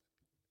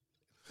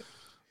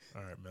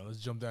 All right, man. Let's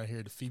jump down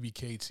here to Phoebe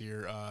Cates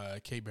here,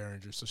 Kate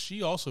Barringer. So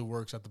she also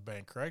works at the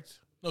bank, correct?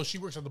 No, she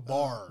works at the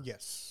bar.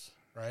 Yes.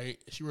 Right?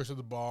 She works at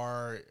the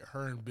bar.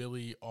 Her and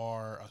Billy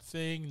are a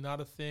thing,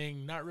 not a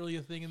thing, not really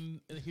a thing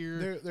in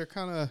here. They're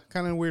kind of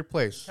in a weird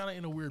place. Kind of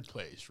in a weird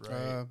place,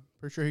 right?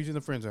 Pretty sure he's in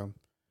the friend zone.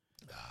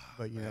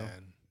 But you know,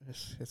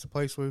 it's a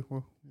place we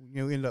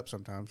end up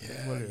sometimes.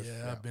 It's what it is.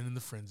 Yeah, I've been in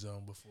the friend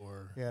zone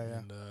before. Yeah, yeah.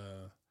 And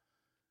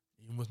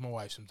even with my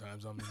wife,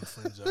 sometimes I'm in the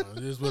friend zone.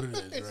 It is what it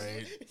is,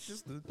 right? It's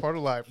just part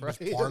of life, right?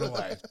 It's part of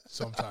life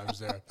sometimes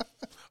there.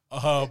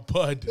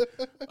 But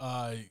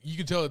you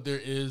can tell that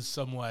there is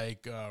some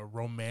like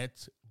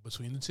romance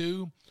between the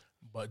two,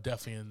 but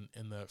definitely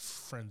in the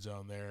friend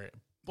zone there.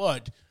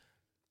 But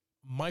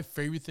my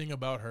favorite thing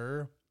about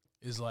her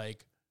is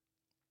like,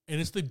 and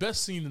it's the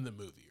best scene in the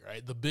movie,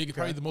 right?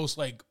 Probably the most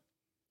like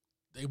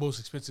the most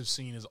expensive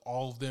scene is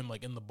all of them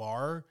like in the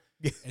bar,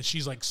 Yeah. and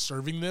she's like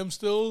serving them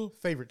still.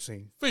 Favorite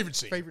scene. Favorite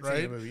scene, Favorite right?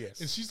 scene of the movie, yes.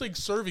 And she's like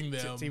serving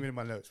them. It's even in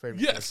my notes.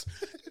 Favorite Yes.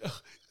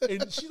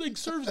 And she like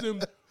serves them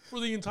for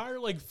the entire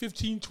like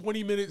 15,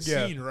 20-minute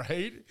Yeah. scene,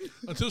 right?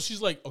 Until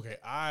she's like, okay,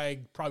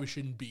 I probably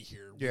shouldn't be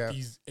here with Yeah.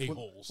 these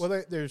a-holes.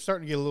 Well, they're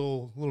starting to get a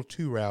little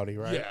too rowdy,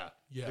 right? Yeah,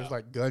 yeah. There's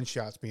like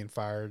gunshots being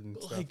fired and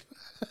But, stuff. like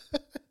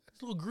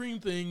these little green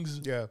things.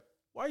 Yeah.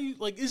 Why are you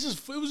like? It was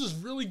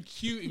just really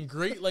cute and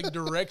great like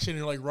direction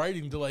and like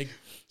writing to like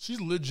she's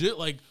legit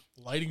like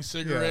lighting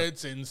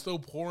cigarettes and still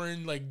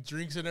pouring like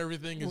drinks and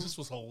everything. It just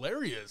was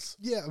hilarious.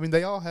 Yeah, I mean,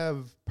 they all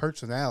have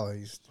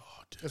personalities. Oh,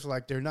 dude. It's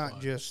like they're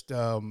not just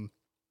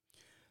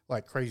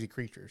like crazy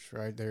creatures,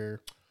 right?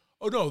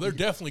 Oh no, they're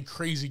definitely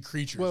crazy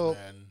creatures, Well,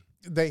 man.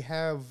 They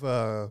have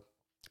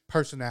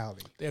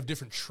personality. They have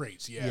different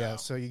traits. Yeah. Yeah.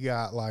 So you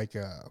got like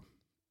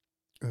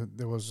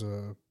there was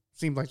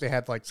seemed like they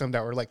had like some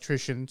that were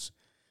electricians,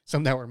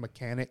 some that were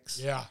mechanics,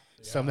 Yeah.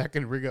 some that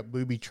can rig up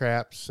booby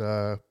traps,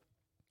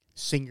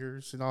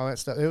 singers and all that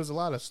stuff. There was a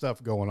lot of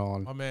stuff going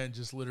on. My man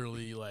just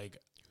literally like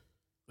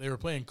they were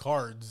playing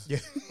cards. Yeah.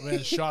 My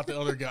man shot the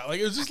other guy. Like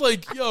it was just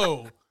like,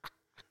 yo.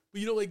 But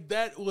you know, like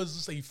that was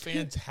just a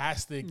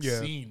fantastic Yeah.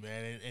 scene,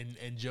 man.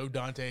 And Joe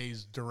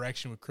Dante's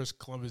direction with Chris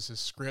Columbus's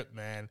script,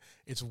 man.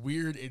 It's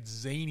weird, it's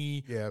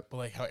zany, Yeah. but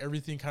like how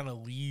everything kind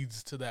of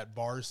leads to that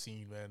bar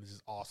scene, man, is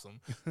just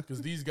awesome.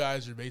 Because these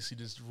guys are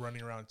basically just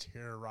running around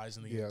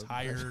terrorizing the Yeah.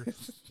 entire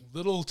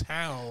little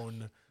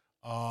town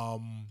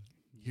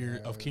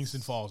here of Yes.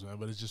 Kingston Falls, man.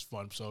 But it's just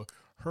fun. So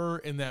her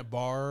in that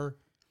bar,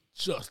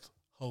 just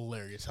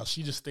hilarious. How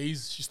she just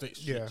stays. She stays.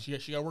 Yeah. She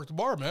got to work the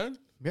bar, man.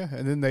 Yeah,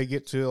 and then they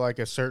get to like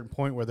a certain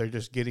point where they're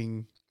just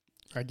getting,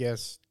 I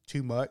guess,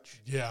 too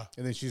much. Yeah.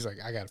 And then she's like,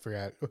 I got to figure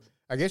out.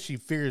 I guess she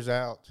figures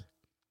out.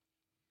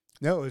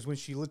 No, it was when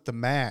she lit the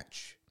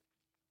match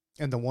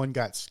and the one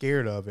got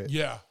scared of it.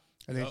 Yeah.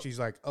 And then Yep. she's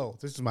like, oh,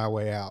 this is my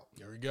way out.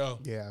 There we go.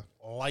 Yeah.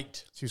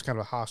 Light. She was kind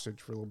of a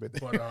hostage for a little bit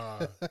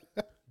there.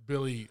 But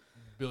Billy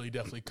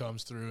definitely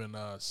comes through and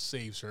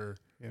saves her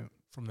Yeah.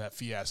 from that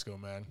fiasco,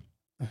 man.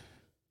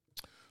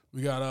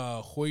 We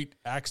got Hoyt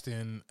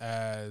Axton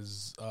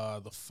as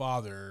the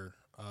father,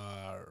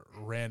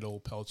 Randall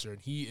Peltzer, and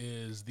he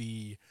is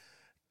the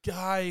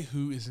guy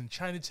who is in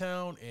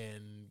Chinatown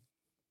and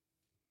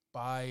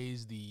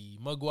buys the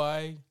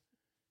mugwai,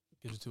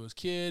 gives it to his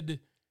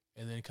kid,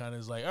 and then kind of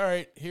is like, all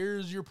right,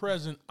 here's your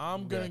present.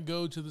 I'm going to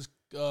go to this,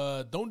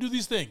 don't do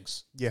these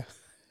things. Yeah.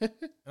 And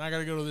I got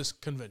to go to this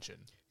convention.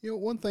 You know,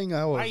 one thing Bye.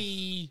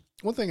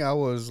 I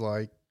was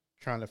like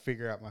trying to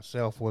figure out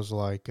myself was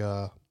like,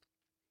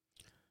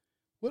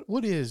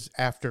 what is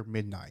after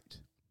midnight?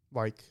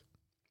 Like,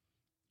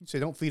 you say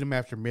don't feed them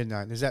after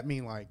midnight. Does that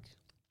mean like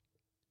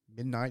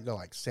midnight to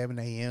like 7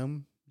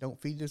 a.m.? Don't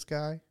feed this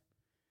guy?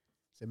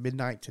 Is it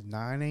midnight to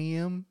 9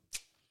 a.m.?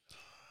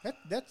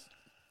 That's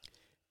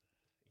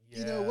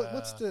you know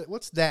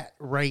what's that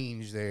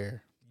range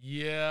there?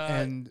 Yeah.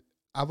 And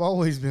I've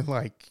always been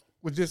like,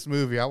 with this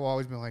movie, I've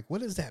always been like,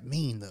 what does that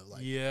mean though?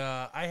 Like,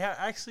 yeah, I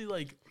actually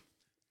like,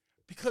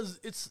 because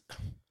it's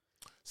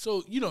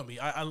so, you know me,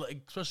 I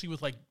like, especially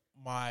with like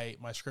my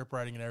script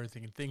writing and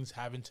everything and things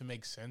having to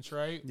make sense,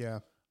 right? yeah,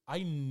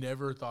 I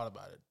never thought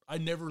about it. I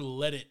never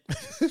let it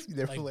You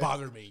never like let-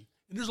 bother me.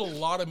 And there's a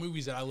lot of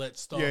movies that I let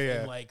stuff Yeah, yeah.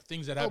 and like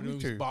things that happen in me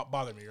movies too.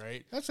 bother me,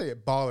 right? I'd say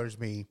it bothers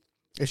me.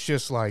 It's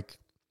just like,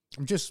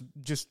 I'm just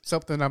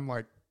something I'm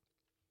like,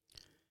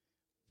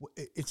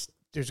 it's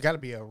there's got to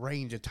be a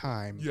range of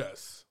time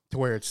Yes. to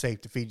where it's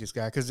safe to feed this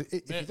guy. Because if you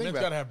Man, think man's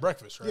about got to have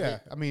breakfast, right? yeah,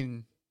 I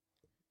mean,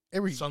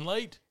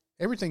 Sunlight?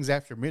 everything's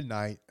after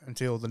midnight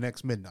until the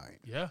next midnight.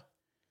 Yeah.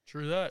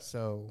 True that.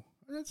 So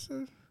that's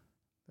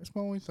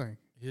my only thing.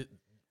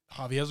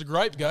 Javi has a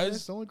gripe, That's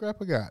guys. the only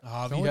gripe I got.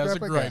 Javi The only has a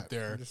I gripe got.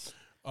 there. I just-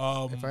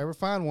 if I ever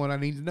find one, I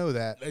need to know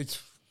that.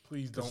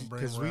 Please don't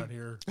bring 'cause him we- around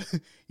here.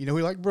 You know,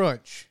 we like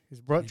brunch. Is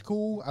brunch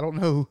cool? I don't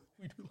know.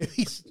 We do If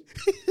he's,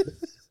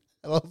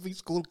 I don't know if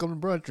he's cool to come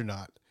to brunch or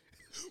not.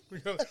 We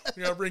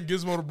gotta bring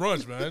Gizmo to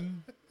brunch,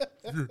 man.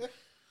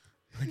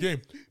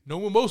 Okay, no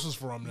mimosas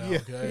for him now, Yeah.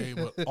 okay?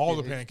 But all the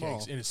It's pancakes.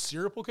 small. And is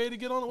syrup okay to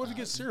get on it? What if you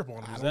get syrup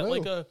on it? I Is don't that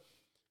like know.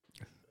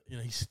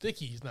 he's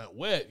sticky, he's not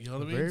wet, you know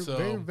what I mean? Very, So,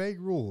 very vague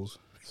rules.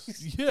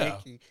 yeah.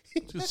 Sticky.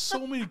 Just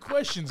so many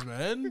questions,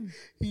 man.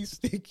 He's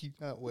sticky,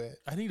 not wet.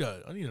 I need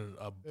a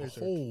There's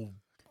our- whole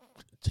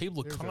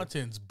table of there's our-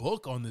 contents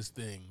book on this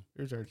thing.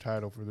 Here's our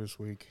title for this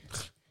week.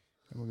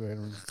 I'm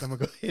gonna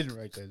go ahead and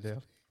write that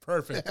down.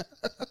 Perfect.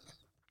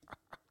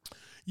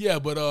 Yeah,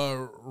 but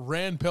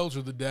Rand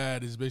Peltzer, the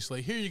dad, is basically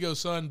like, here you go,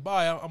 son,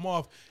 bye, I'm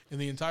off.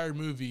 And the entire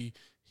movie,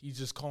 he's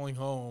just calling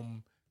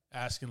home,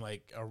 asking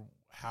like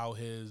how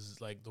his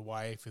like the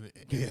wife and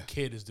the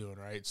kid is doing,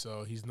 right?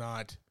 So he's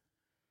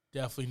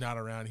definitely not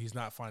around. He's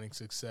not finding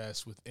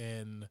success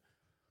within.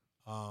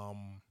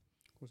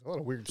 There's a lot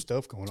of weird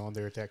stuff going on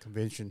there at that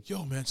convention.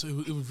 Yo, man, so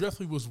it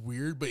definitely was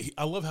weird, but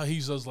I love how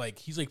he's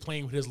like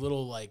playing with his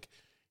little like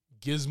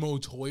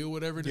gizmo toy or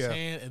whatever in his Yeah.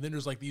 hand, and then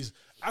there's like these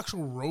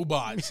actual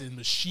robots and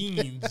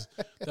machines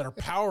that are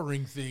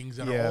powering things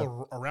that Yeah. are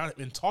all around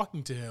him and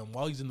talking to him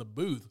while he's in the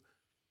booth.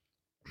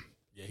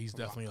 Yeah, he's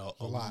definitely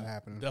a lot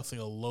happening. Definitely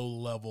a low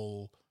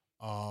level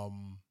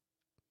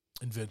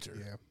inventor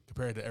Yeah.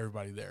 compared to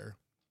everybody there.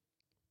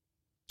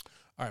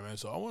 All right, man.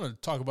 So I want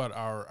to talk about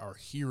our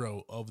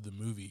hero of the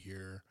movie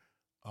here,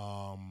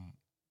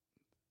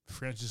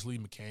 Frances Lee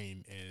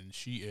McCain, and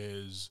she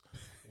is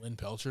Lynn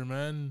Pelcher,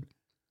 man.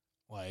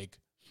 Like,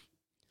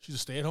 she's a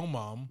stay-at-home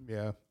mom.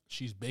 Yeah.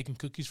 She's baking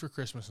cookies for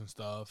Christmas and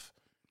stuff,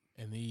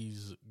 and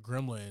these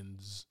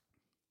gremlins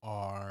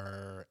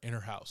are in her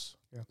house.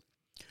 You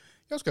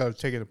also got to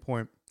take into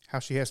point how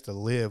she has to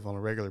live on a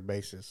regular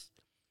basis.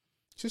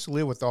 Just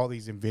live with all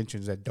these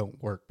inventions that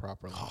don't work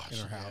properly in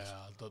her house.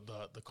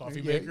 Yeah, the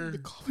coffee Yeah, maker. the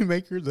coffee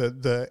maker,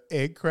 the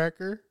egg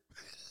cracker.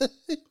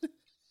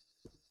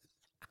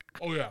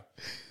 Oh yeah,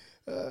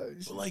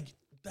 She's but like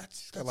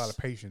that's got a lot of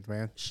patience,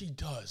 man. She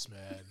does,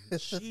 man.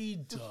 She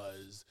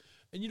does.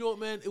 And you know what,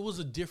 man? It was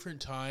a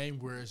different time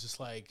where it's just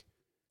like,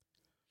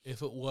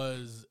 if it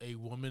was a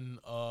woman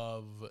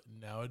of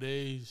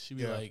nowadays, she'd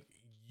be Yeah. like,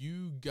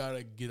 you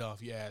gotta get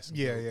off your ass and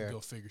go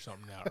figure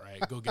something out, right?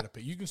 Go get a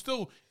pay. You can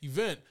still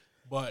event,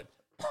 but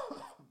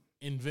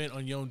invent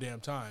on your own damn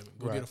time.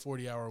 Go Right. get a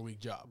 40-hour-a-week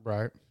job,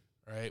 Right.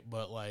 right?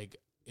 But like,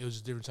 it was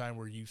a different time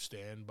where you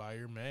stand by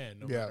your man,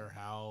 no Yeah. matter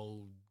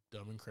how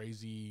dumb and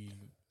crazy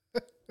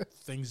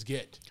things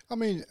get. I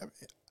mean,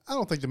 I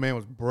don't think the man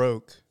was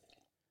broke.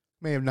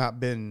 May have not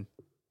been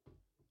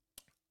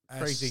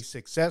crazy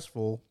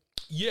successful.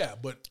 Yeah,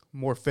 but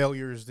More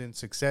failures than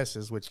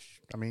successes,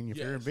 which, I mean, if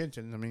you're Yes.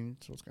 inventing, I mean,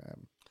 that's what's going to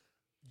happen.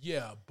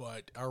 yeah,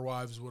 but our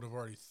wives would have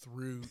already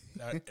threw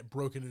that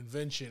broken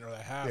invention or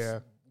that half Yeah.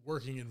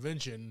 working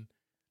invention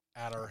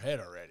at our head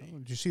already.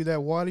 Did you see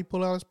that wad he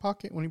pulled out of his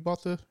pocket when he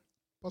bought the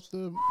bought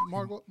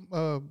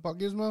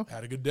Gizmo?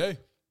 Had a good day.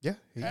 Yeah.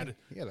 Had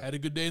he had a, Had a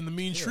good day in the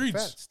mean he had a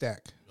streets. fat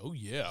stack. Oh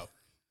yeah.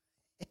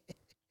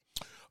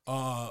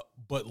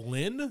 But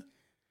Lynn,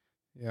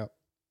 Yeah.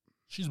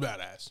 she's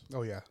badass.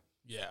 Oh, yeah.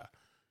 Yeah.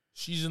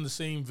 She's in the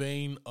same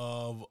vein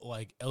of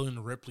like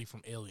Ellen Ripley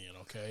from Alien,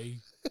 okay?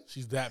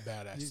 She's that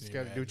badass. You just to me, got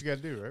to man. do what you got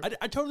to do, right?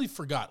 I totally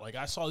forgot. Like,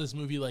 I saw this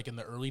movie like in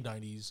the early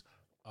 90s.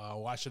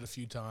 Watched it a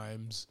few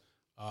times,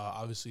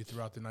 obviously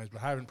throughout the 90s,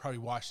 but I haven't probably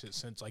watched it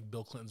since like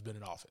Bill Clinton's been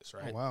in office,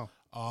 right? Oh,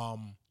 wow.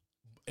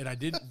 And I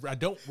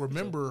don't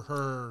remember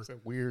her It's a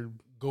weird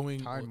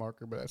going. time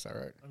marker, but that's all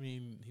right. I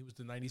mean, he was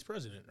the 90s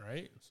president,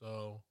 right?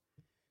 So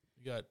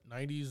you got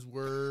 90s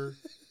were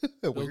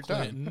Bill Weird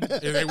time. Clinton.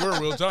 Yeah, they were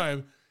real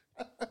time.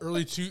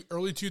 Early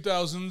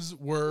 2000s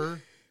were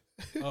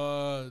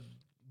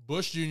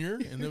Bush Jr.,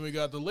 and then we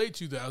got the late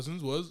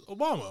 2000s was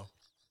Obama.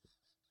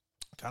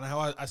 Kind of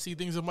how I see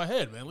things in my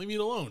head, man. Leave me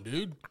alone,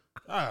 dude.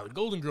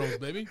 Golden Girls,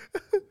 baby.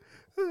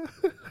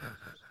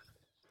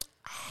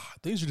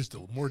 Things are just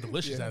more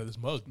delicious Yeah. out of this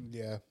mug.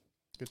 Yeah.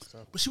 Good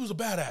stuff. But she was a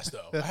badass,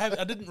 though.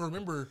 I didn't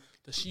remember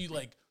that she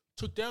like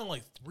took down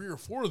like 3 or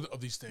 4 of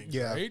these things,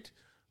 Yeah. right?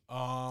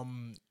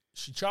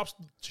 She chops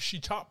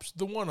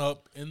the one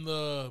up in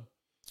the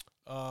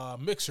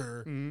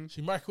mixer. Mm-hmm.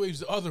 She microwaves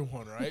the other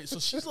one, right? So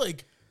she's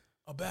like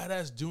a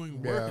badass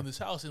doing work Yeah. in this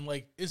house, and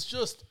like it's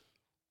just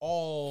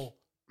all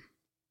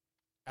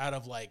out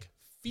of like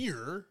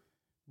fear.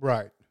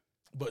 Right.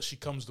 But she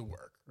comes to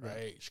work,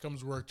 right? She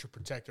comes to work to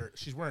protect her.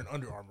 She's wearing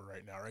Under Armour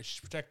right now, right? She's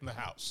protecting the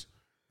house,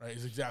 right?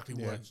 Is exactly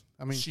Yeah. what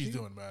I mean, she's she-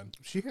 doing, man.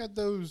 She had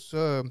those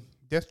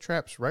death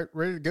traps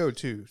ready to go,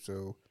 too.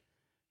 So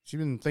she's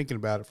been thinking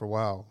about it for a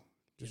while.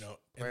 Just You know,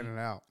 planning it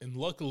out. and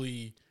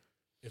luckily,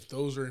 if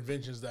those are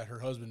inventions that her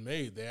husband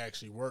made, they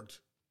actually worked.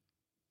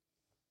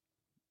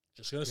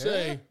 Just gonna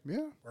say,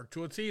 Yeah. worked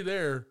to a T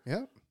there.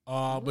 Yeah.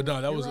 But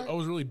no, that You're was right. I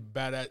was really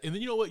badass. And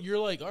then you know what? You're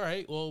like, all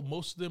right, well,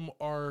 most of them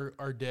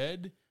are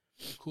dead.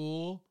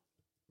 Cool.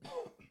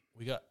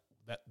 We got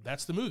that.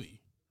 That's the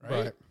movie,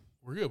 right? Right.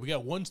 We're good. We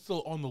got one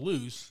still on the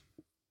loose.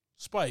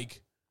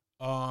 Spike,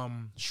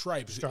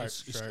 Stripes.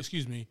 Stripes.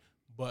 Excuse me.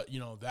 But you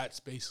know that's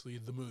basically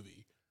the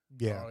movie.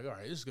 Yeah. Like, all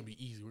right, this is gonna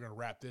be easy. We're gonna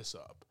wrap this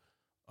up.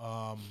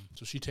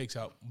 So she takes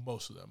out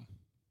most of them.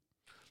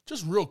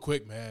 Just real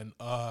quick, man.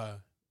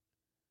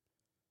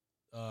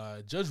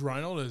 Judge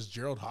Reinhold as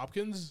Gerald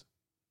Hopkins,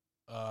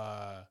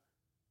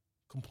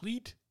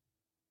 complete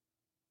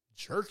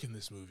jerk in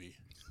this movie.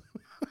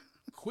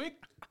 quick.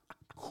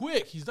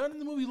 He's not in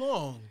the movie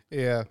long,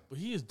 Yeah. but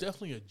he is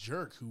definitely a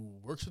jerk who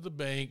works at the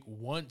bank,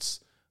 wants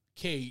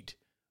Kate.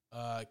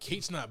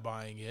 Kate's not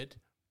buying it.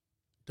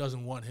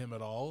 Doesn't want him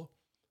at all.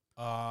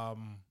 But I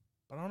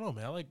don't know,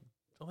 man. I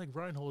like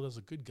Reinhold as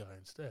a good guy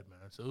instead,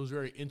 man. So it was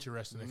very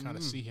interesting to kind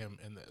of see him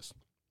in this.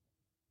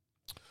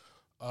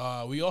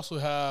 We also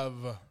have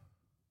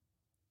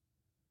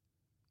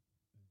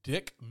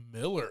Dick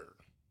Miller,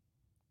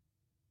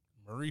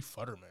 Murray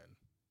Futterman.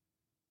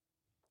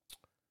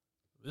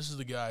 This is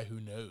the guy who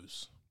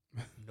knows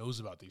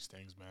about these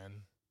things,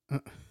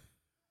 man.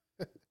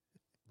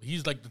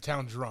 He's like the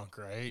town drunk,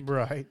 right?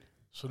 Right.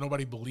 So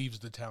nobody believes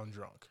the town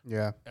drunk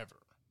Yeah. ever.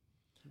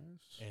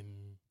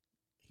 And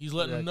he's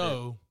letting them Right there.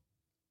 know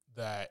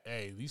that,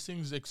 hey, these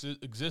things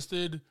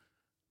existed.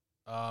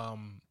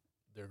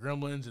 They're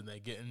gremlins, and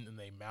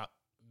they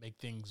make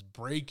things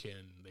break,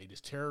 and they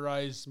just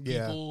terrorize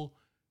Yeah. people.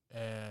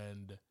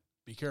 And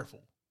be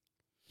careful.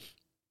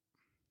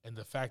 And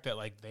the fact that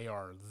like they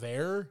are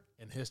there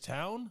in his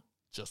town,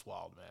 just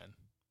wild, man.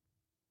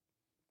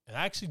 And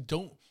I actually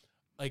don't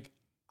like.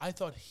 I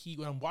thought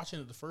when I'm watching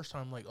it the first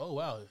time, I'm like, oh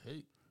wow,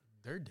 hey,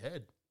 they're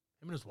dead.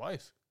 Him and his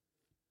wife.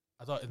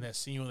 I thought in that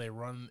scene when they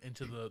run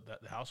into the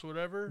house or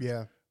whatever.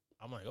 Yeah.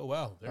 I'm like, oh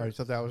wow. I already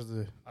thought that was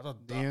the. I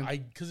thought the end?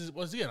 because it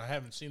was I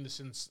haven't seen this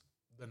since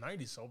the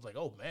 '90s, so I was like,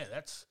 oh man,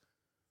 that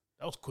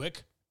was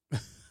quick.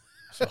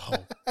 So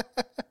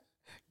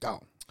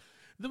Gone.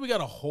 then we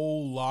got a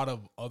whole lot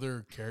of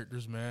other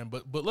characters, man.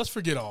 But let's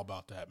forget all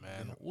about that,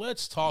 man. Yeah.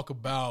 Let's talk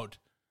about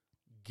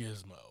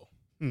Gizmo.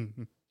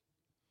 Mhm.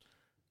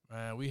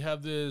 Man, we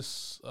have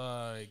this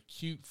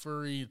cute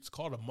furry. It's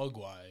called a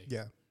Mugwai,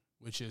 Yeah.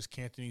 which is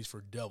Cantonese for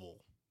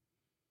devil.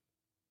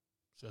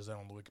 Says that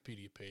on the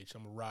Wikipedia page.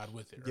 I'm gonna ride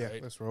with it, Yeah.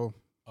 right? Let's roll.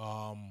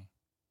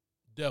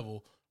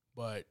 Devil,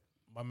 but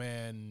my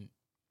man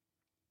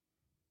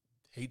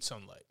hates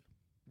sunlight.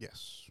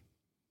 Yes.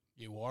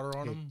 You get water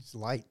on him. It's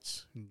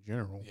lights in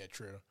general. Yeah,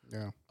 true.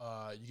 Yeah.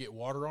 You get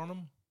water on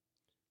him.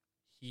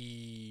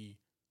 He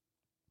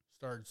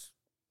starts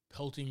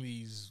pelting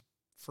these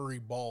furry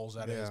balls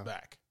out of his Yeah.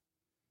 back.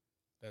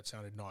 That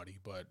sounded naughty,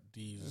 but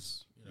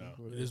That's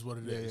it is what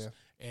it Yeah, is. yeah.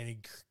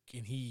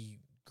 And he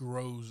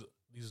grows.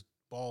 These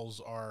balls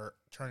are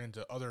turned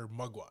into other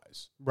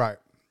Mugwais, Right.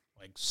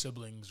 like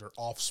siblings or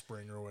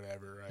offspring or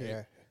whatever. Right?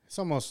 Yeah. It's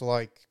almost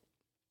like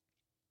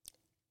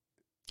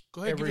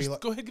Go ahead, Every,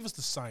 give us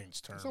the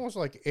science term. it's almost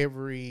like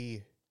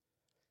every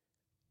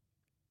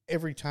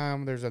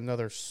time there's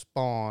another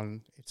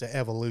spawn, it's an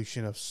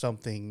evolution of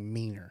something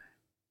meaner.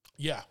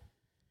 Yeah,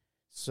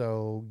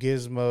 So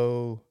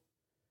Gizmo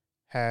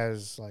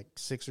has like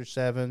 6 or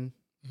 7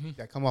 Mhm.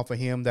 that come off of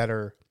him that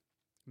are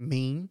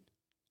mean,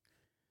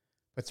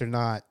 but they're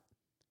not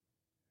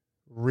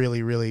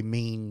really, really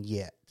mean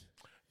yet.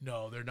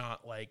 no, they're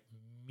not like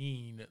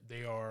mean.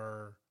 They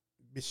are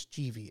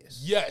Mischievous.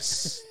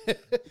 yes,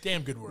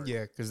 damn good word.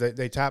 Yeah, because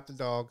they tap the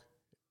dog,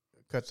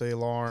 cut the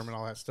alarm and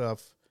all that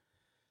stuff.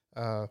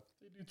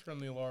 They do turn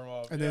the alarm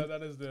off. And yeah, then-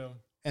 that is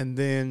them. And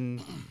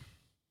then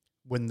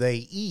when they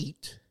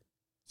eat,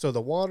 so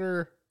the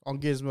water on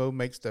Gizmo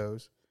makes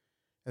those,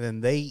 and then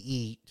they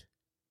eat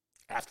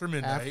After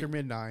midnight. after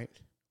midnight,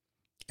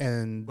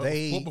 and But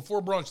they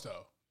before brunch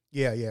though.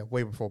 yeah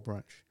way before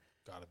brunch,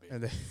 Gotta be.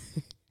 and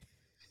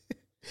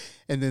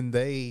and then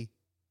they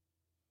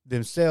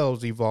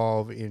themselves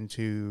evolve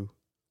into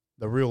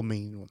the real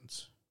mean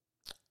ones.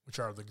 Which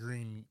are the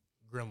green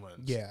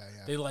gremlins. Yeah,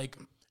 They like,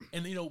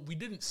 and we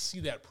didn't see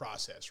that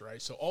process,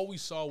 right? So all we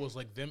saw was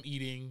like them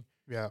eating,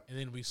 yeah, and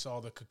then we saw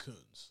the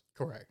cocoons,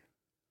 correct.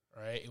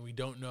 right? And we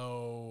don't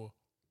know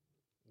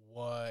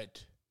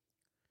what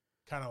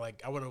kind of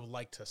like, I would have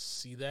liked to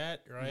see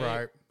that, right?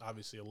 Right.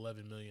 Obviously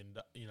 11 million,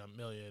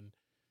 million,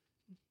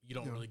 you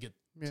don't Yeah. really get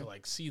Yeah. to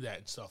like see that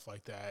and stuff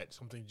like that.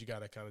 Something you got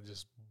to kind of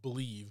just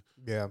believe.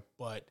 Yeah,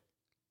 But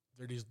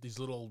they're these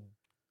little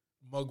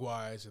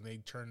Mugwais, and they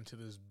turn into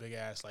this big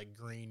ass like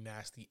green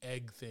nasty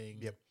egg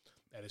thing. Yep.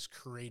 That is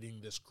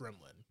creating this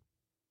gremlin.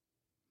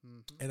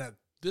 Mhm. And at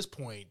this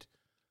point,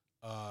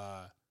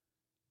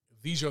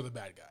 these are the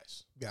bad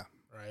guys. Yeah.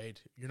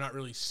 Right? You're not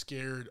really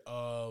scared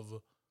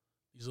of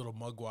these little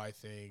Mugwai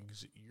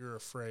things. You're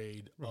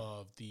afraid Right.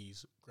 of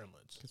these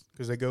gremlins.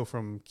 because they go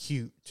from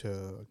cute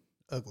to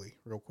ugly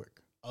real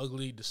quick.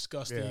 Ugly,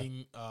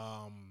 disgusting,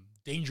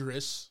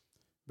 dangerous,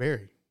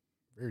 Very,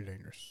 very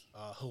dangerous.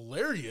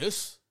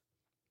 hilarious,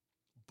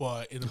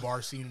 but in the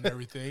bar scene and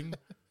everything.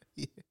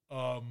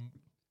 Yeah.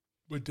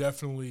 But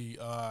definitely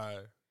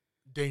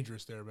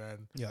dangerous there,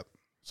 man. Yep.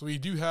 So we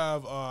do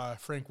have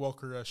Frank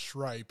Welker as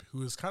Shripe,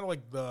 who is kind of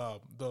like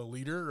the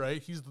leader,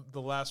 right? He's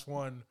the last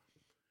one.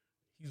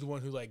 He's the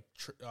one who like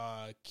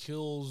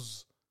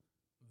kills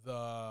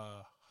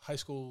the high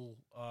school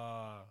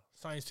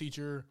science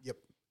teacher. Yep.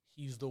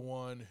 He's the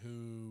one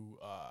who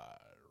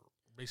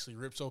basically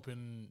rips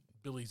open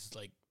Billy's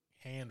like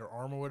hand or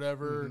arm or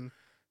whatever. Mhm.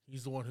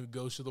 He's the one who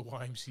goes to the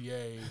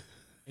YMCA,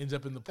 ends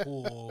up in the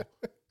pool,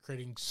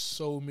 creating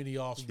so many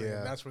offspring. Yeah.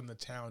 And that's when the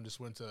town just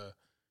went to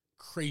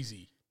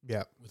crazy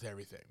Yep. with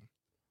everything.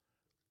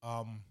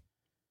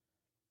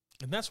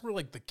 And that's where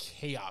like the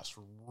chaos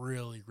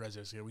really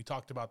resonates here. We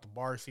talked about the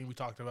bar scene. We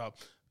talked about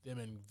them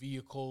in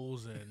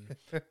vehicles and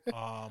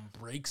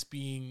brakes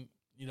being,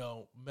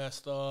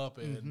 messed up,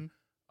 and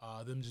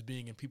them just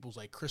being in people's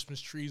like Christmas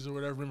trees or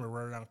whatever. Remember,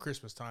 we're around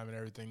Christmas time and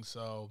everything.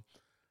 So,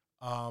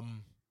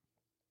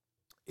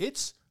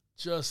 it's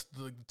just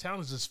the town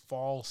is just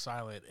fall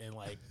silent and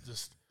like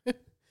just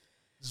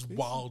this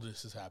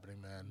wildness is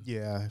happening, man.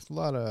 Yeah, it's a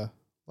lot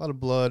of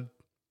blood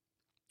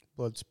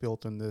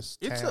spilt in this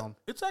town.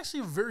 It's actually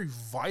a very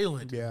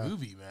violent Yeah.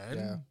 movie, man.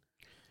 Yeah.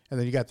 And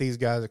then you got these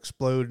guys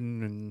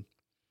exploding and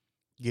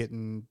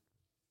getting,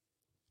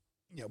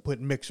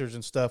 putting mixers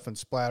and stuff and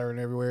splattering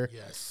everywhere.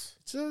 Yes.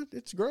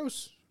 It's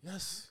gross.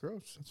 Yes.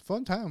 Gross. It's a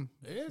fun time.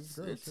 It's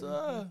gross,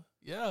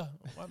 yeah.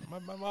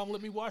 My mom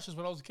let me watch this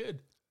when I was a kid.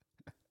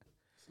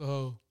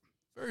 So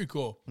very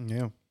cool.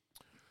 Yeah.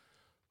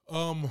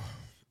 Um,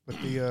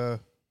 But the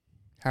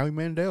Howie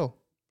Mandel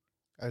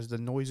as the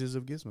noises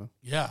of Gizmo.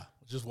 yeah,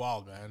 just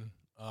wild, man.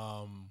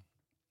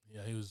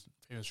 Yeah, he was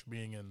famous for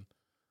being in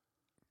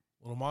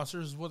Little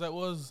Monsters. Is what that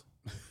was.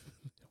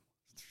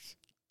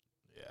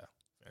 Yeah,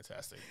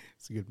 fantastic.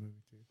 It's a good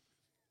movie too.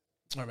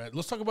 All right, man.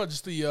 Let's talk about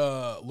just the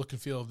look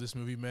and feel of this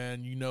movie,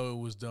 man. You know, it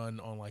was done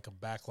on like a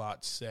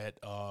backlot set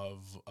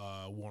of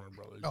Warner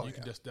Brothers. Oh, You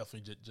can yeah. just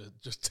definitely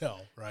just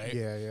tell, right?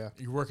 Yeah.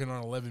 You're working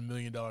on an $11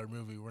 million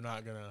movie. We're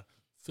not gonna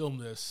film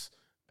this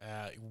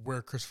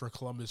where Christopher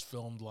Columbus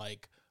filmed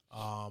like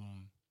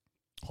Home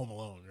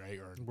Alone, right?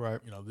 Or Right.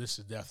 you know, this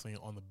is definitely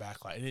on the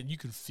backlot, and you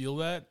can feel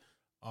that.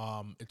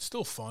 It's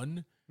still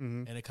fun,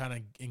 Mm-hmm. and it kind of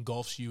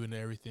engulfs you into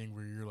everything.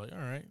 Where you're like, all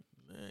right,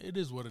 it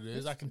is what it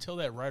is. I can tell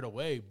that right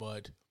away,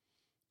 but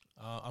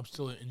I'm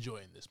still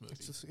enjoying this movie.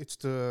 It's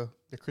the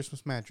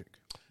Christmas magic.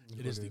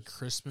 It is the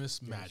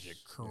Christmas magic,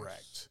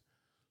 correct.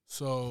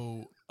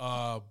 So,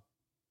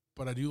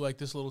 but I do like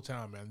this little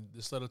town, man.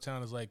 This little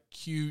town is like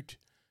cute.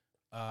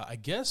 I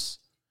guess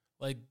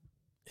like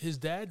his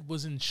dad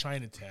was in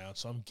Chinatown,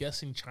 so I'm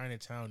guessing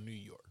Chinatown, New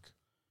York.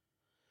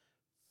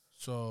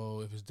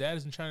 So if his dad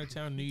is in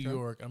Chinatown, New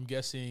York, I'm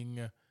guessing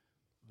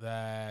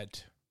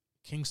that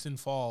Kingston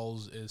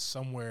Falls is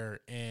somewhere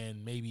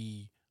in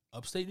maybe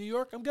upstate New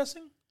York, I'm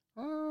guessing.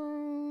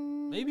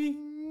 Maybe,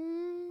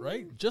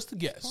 right? Just a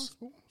guess.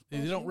 Possible.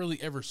 They don't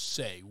really ever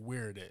say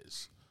where it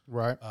is.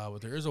 Right.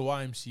 But there is a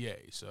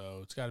YMCA,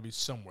 so it's got to be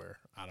somewhere,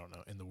 I don't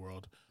know, in the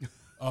world.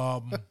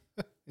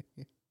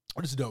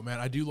 What is dope, man?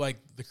 I do like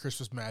the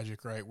Christmas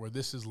magic, right? Where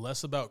this is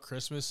less about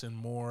Christmas and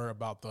more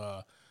about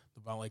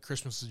about like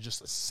Christmas is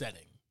just a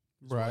setting.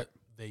 Is Right. what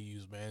they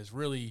use, man. It's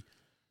really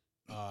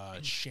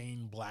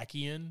Shane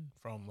Blackian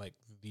from like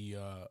the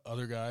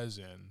other guys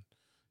and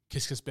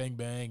Kiss Kiss Bang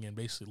Bang and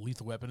basically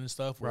Lethal Weapon and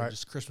stuff, where Right.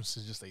 just Christmas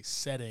is just a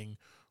setting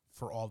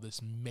for all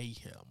this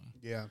mayhem.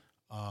 Yeah.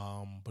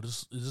 But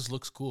it just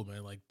looks cool,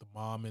 man. Like the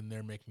mom in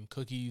there making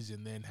cookies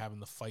and then having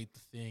to fight the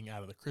thing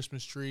out of the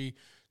Christmas tree.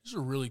 This is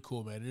really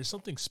cool, man. There's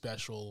something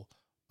special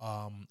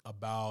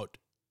about,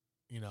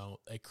 you know,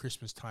 a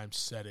Christmas time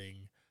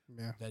setting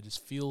Yeah. that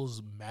just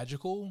feels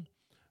magical,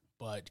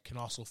 but can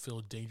also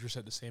feel dangerous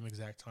at the same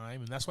exact time.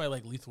 And that's why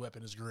like Lethal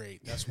Weapon is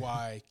great. That's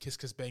why Kiss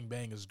Kiss Bang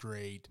Bang is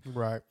great.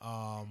 Right.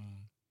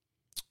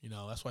 You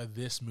know, that's why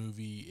this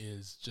movie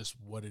is just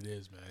what it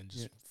is, man.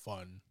 Just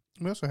fun.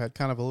 We also had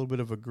kind of a little bit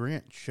of a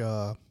Grinch.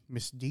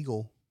 Miss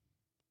Deagle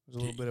was a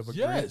little bit of a Grinch.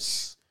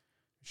 Yes.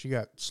 She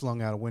got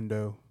slung out a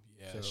window.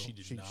 Yeah, So she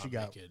did not she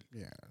got, make it.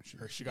 Yeah.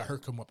 She got her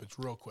comeuppance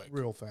real quick.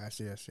 real fast.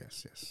 Yes.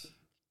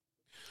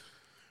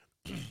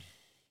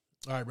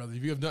 All right, brother.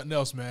 If you have nothing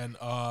else, man,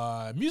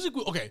 music.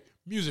 Okay,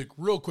 music.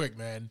 Real quick,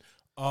 man.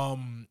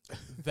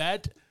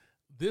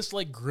 This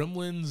like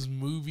Gremlins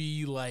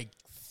movie like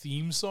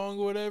theme song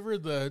or whatever.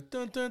 The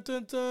dun dun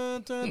dun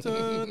dun dun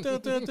dun dun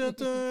dun dun dun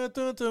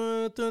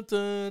dun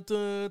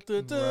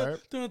dun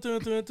dun dun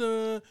dun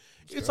dun.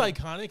 It's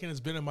iconic and it's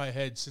been in my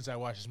head since I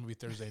watched this movie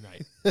Thursday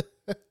night.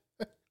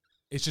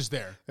 It's just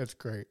there. That's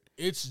great.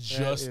 It's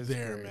just is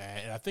there, great. man.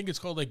 And I think it's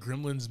called like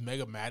Gremlins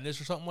Mega Madness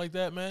or something like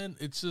that, man.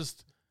 It's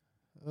just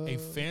a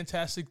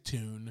fantastic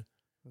tune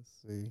Let's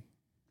see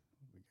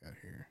what we got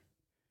here.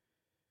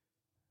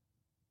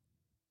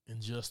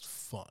 and just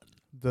fun.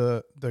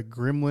 The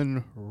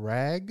Gremlin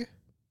Rag.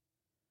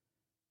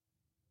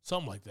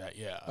 Something like that,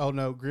 yeah. Oh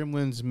no,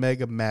 Gremlins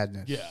Mega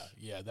Madness.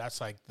 Yeah. That's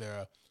like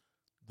the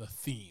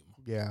theme,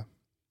 Yeah,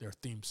 their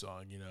theme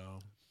song, you know.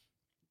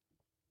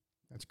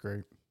 that's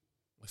great.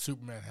 Like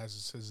Superman has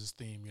his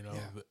theme, you know.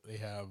 Yeah. They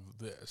have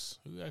this.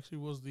 Who actually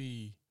was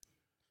the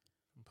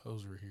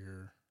composer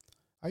here?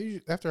 I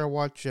usually, after I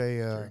watch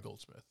Jerry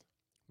Goldsmith.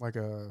 like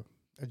a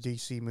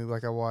DC movie,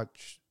 like I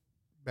watch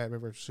Batman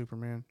vs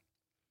Superman,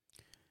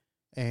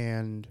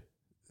 and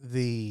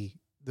the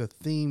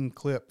theme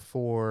clip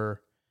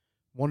for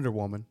Wonder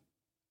Woman,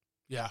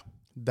 Yeah.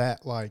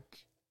 that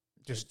like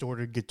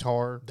distorted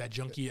guitar. That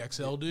Junkie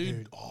XL dude.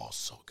 Dude. Oh,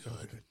 so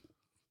good.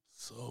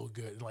 So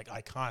good. And like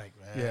iconic,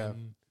 man. Yeah. Like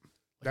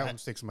That one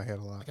sticks in my head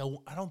a lot. Like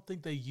I don't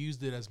think they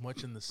used it as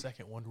much in the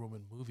second Wonder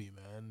Woman movie,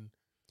 man.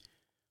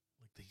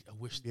 Like I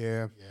wish,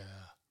 Yeah.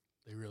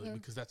 they really Yeah.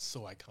 because that's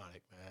so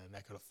iconic, man.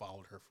 That could have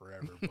followed her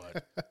forever,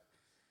 but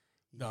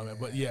no, man.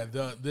 But yeah,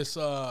 the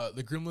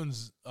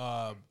Gremlins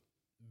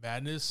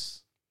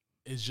Madness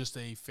is just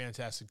a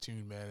fantastic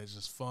tune, man. It's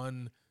just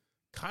fun,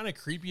 kind of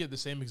creepy at the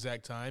same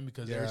exact time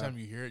because every Yeah. time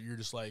you hear it, you're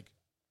just like,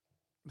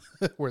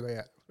 Where they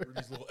at? where are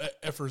these little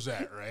effers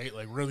at, right?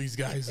 Like where are these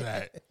guys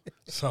at?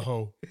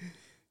 So,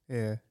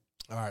 Yeah.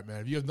 all right,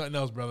 man. If you have nothing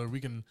else, brother, we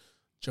can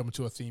jump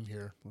into a theme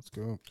here. Let's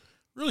go.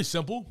 Really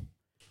simple.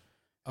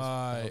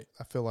 I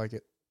feel like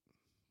it.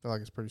 I feel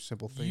like it's a pretty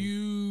simple thing.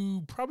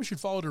 You probably should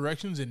follow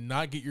directions and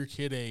not get your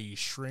kid a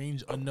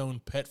strange unknown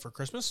pet for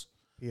Christmas.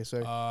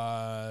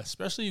 PSA.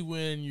 Especially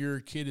when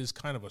your kid is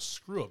kind of a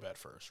screw up at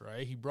first,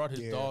 right? He brought his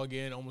Yeah. dog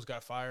in, almost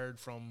got fired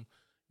from,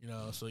 You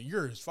know, so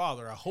you're his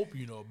father. I hope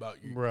you know about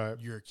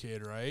your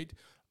kid, right?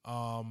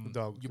 The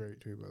dog's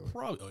great too, by the way.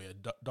 Probably,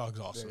 dog's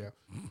awesome.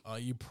 Yeah.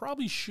 You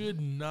probably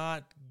should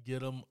not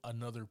get him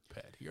another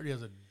pet. He already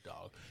has a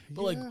dog.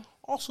 But like,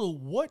 also,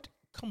 what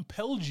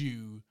compelled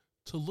you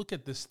to look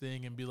at this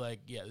thing and be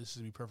like, yeah, this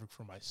would be perfect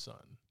for my son?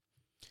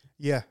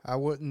 Yeah, I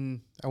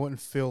wouldn't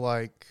feel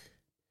like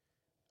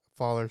a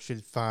father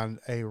should find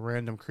a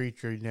random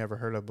creature you never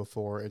heard of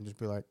before and just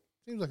be like,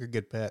 seems like a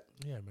good pet.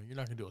 Yeah, man, you're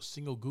not gonna do a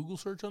single Google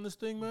search on this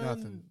thing,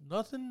 man.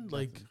 Nothing.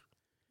 Like, you're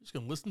just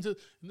gonna listen to.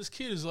 And this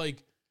kid is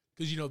like,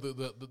 because you know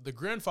the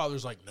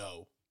grandfather's like,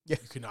 no, you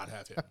cannot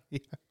have him.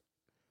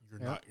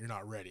 You're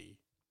not ready.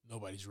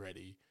 Nobody's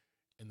ready.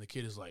 And the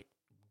kid is like,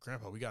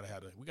 Grandpa, we gotta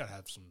have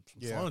some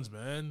funds,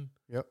 man.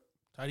 Yep.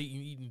 Tired of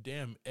eating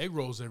damn egg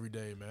rolls every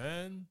day,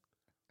 man.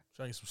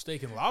 Trying to get some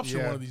steak and lobster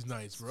one of these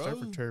nights, bro.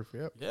 Surf and turf,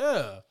 yep.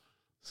 Yeah.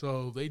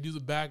 So they do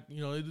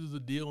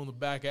the deal in the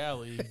back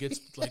alley and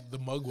gets like the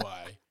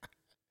Mugwai.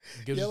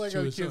 Yeah, like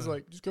our kid's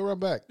like, just go run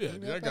back. Yeah,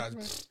 dude, that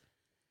guy's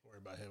worry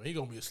about him. He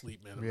gonna be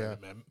asleep, man.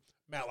 Man.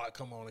 Matlock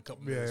come on in a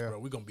couple minutes, bro.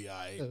 We gonna be all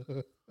right.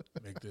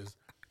 Make this.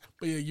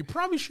 But yeah, you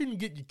probably shouldn't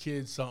get your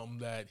kid something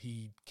that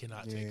he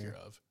cannot take care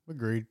of.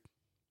 Agreed.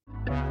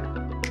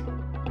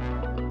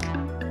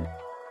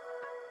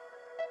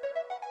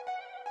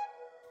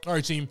 All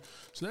right, team.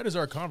 So that is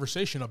our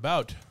conversation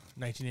about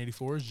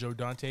 1984's Joe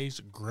Dante's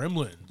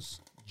Gremlins.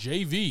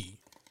 JV.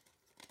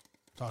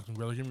 Talking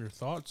Brother Jim, your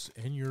thoughts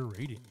and your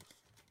ratings.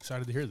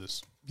 Excited to hear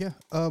this. Yeah.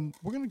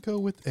 We're gonna go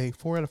with a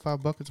 4 out of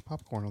 5 buckets of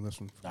popcorn on this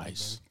one.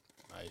 Nice.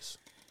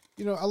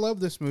 You know, I love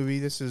this movie.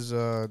 This is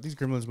these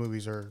Gremlins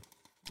movies are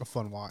a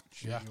fun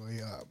watch. Yeah. Usually.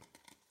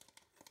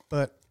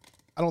 But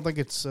I don't think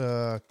it's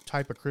a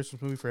type of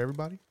Christmas movie for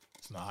everybody.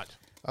 It's not.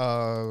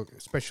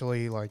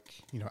 Especially like,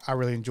 you know, I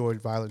really enjoyed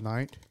Violent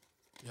Night.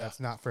 Yeah. That's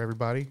not for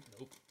everybody.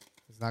 Nope.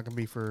 It's not going to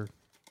be for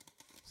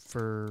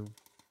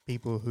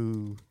people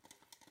who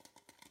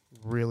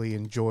really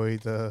enjoy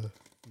the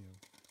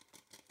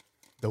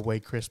way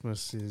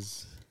Christmas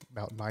is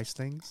about nice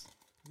things.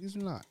 These are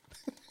not.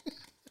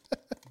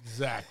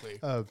 Exactly.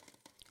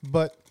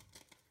 But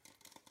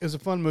it was a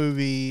fun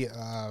movie.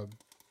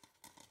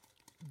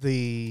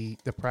 The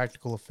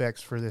practical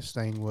effects for this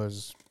thing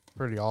was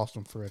pretty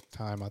awesome for a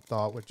time, I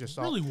thought, with just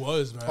it really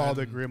was, man. all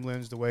the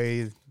Gremlins, the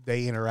way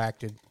they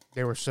interacted.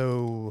 They were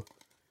so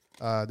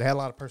they had a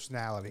lot of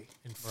personality.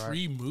 And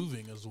free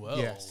moving as well.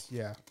 Yes,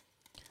 yeah.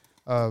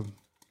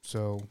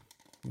 So,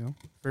 you know,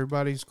 if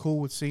everybody's cool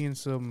with seeing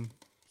some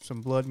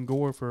blood and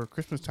gore for a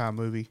Christmas time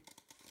movie,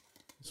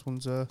 this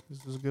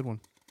is a good one.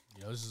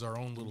 Yeah, this is our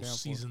own little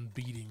seasoned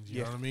beatings, you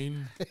know what I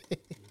mean?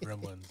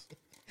 Gremlins.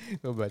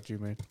 What about you,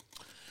 man?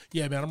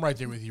 Yeah, man, I'm right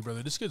there with you,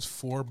 brother. This gets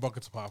 4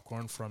 buckets of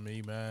popcorn from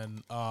me,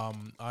 man.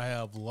 I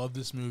have loved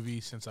this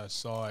movie since I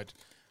saw it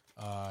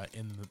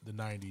in the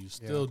 90s.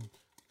 Still,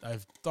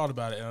 I've thought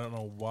about it, and I don't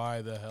know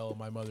why the hell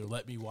my mother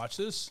let me watch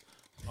this.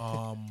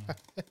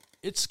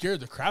 It scared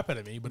the crap out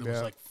of me, but it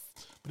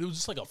was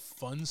just like a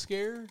fun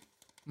scare,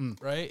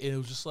 right? And it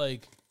was just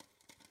like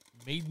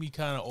made me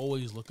kind of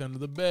always look under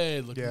the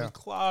bed, look in the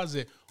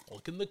closet,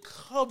 look in the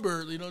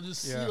cupboard,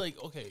 just see like,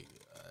 okay,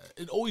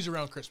 and always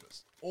around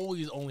Christmas.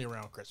 Always only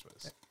around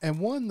Christmas. And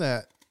one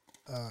that,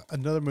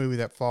 another movie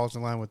that falls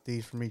in line with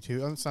these for me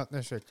too, it's not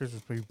necessarily a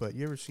Christmas movie, but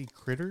you ever see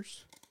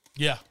Critters?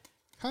 Yeah.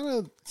 Kind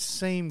of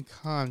same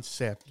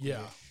concept.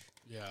 Yeah.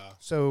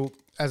 So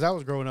as I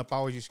was growing up, I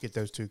always used to get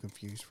those two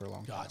confused for a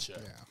long time. Gotcha.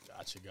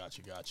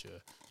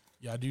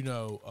 Yeah, I do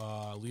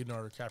know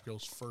Leonardo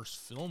DiCaprio's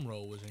first film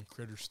role was in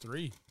Critters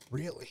 3.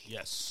 Really?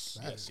 Yes.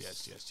 Yes.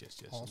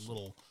 Awesome. A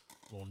little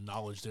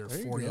knowledge there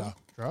you for go. you.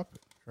 Drop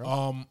it.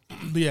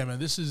 But yeah, man,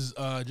 this is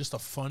just a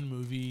fun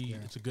movie. Yeah.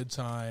 It's a good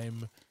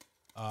time.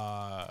 We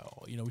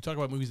talk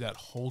about movies that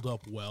hold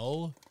up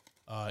well.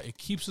 It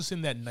keeps us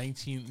in that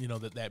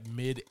that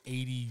mid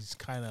 80s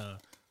kind of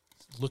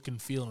look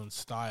and feel and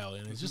style,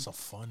 and it's just a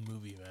fun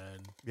movie, man.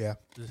 Yeah,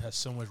 it has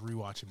so much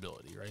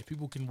rewatchability, right?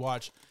 People can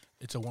watch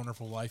It's a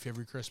Wonderful Life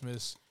every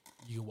Christmas.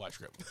 You can watch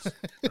Gremlins,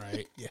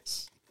 right?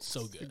 Yes,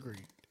 so good.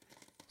 Agreed.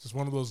 It's just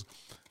one of those.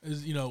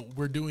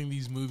 We're doing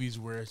these movies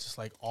where it's just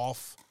like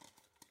off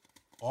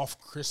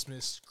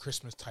Christmas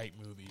type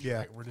movies. Yeah,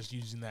 right? We're just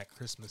using that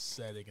Christmas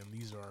setting, and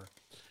these are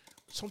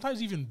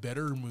sometimes even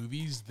better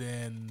movies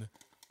than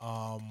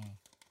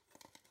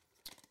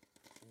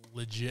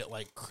legit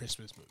like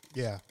Christmas movies.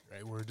 Yeah,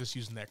 right. We're just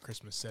using that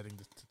Christmas setting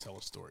to tell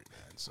a story,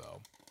 man.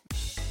 So.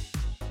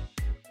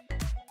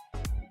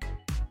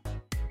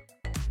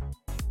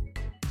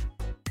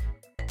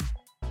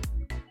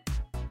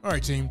 All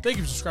right, team. Thank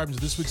you for subscribing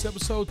to this week's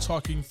episode,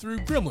 talking through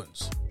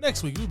Gremlins.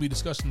 Next week, we'll be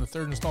discussing the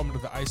 3rd installment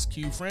of the Ice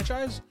Cube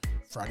franchise,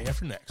 Friday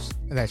After Next.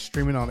 And that's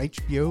streaming on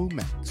HBO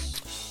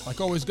Max. Like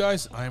always,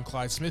 guys, I am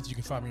Clyde Smith. You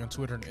can find me on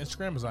Twitter and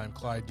Instagram as I am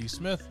Clyde D.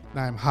 Smith. And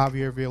I am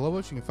Javier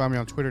Villalobos. You can find me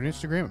on Twitter and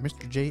Instagram at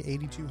Mr.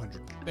 J8200.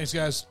 Thanks,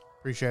 guys.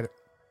 Appreciate it.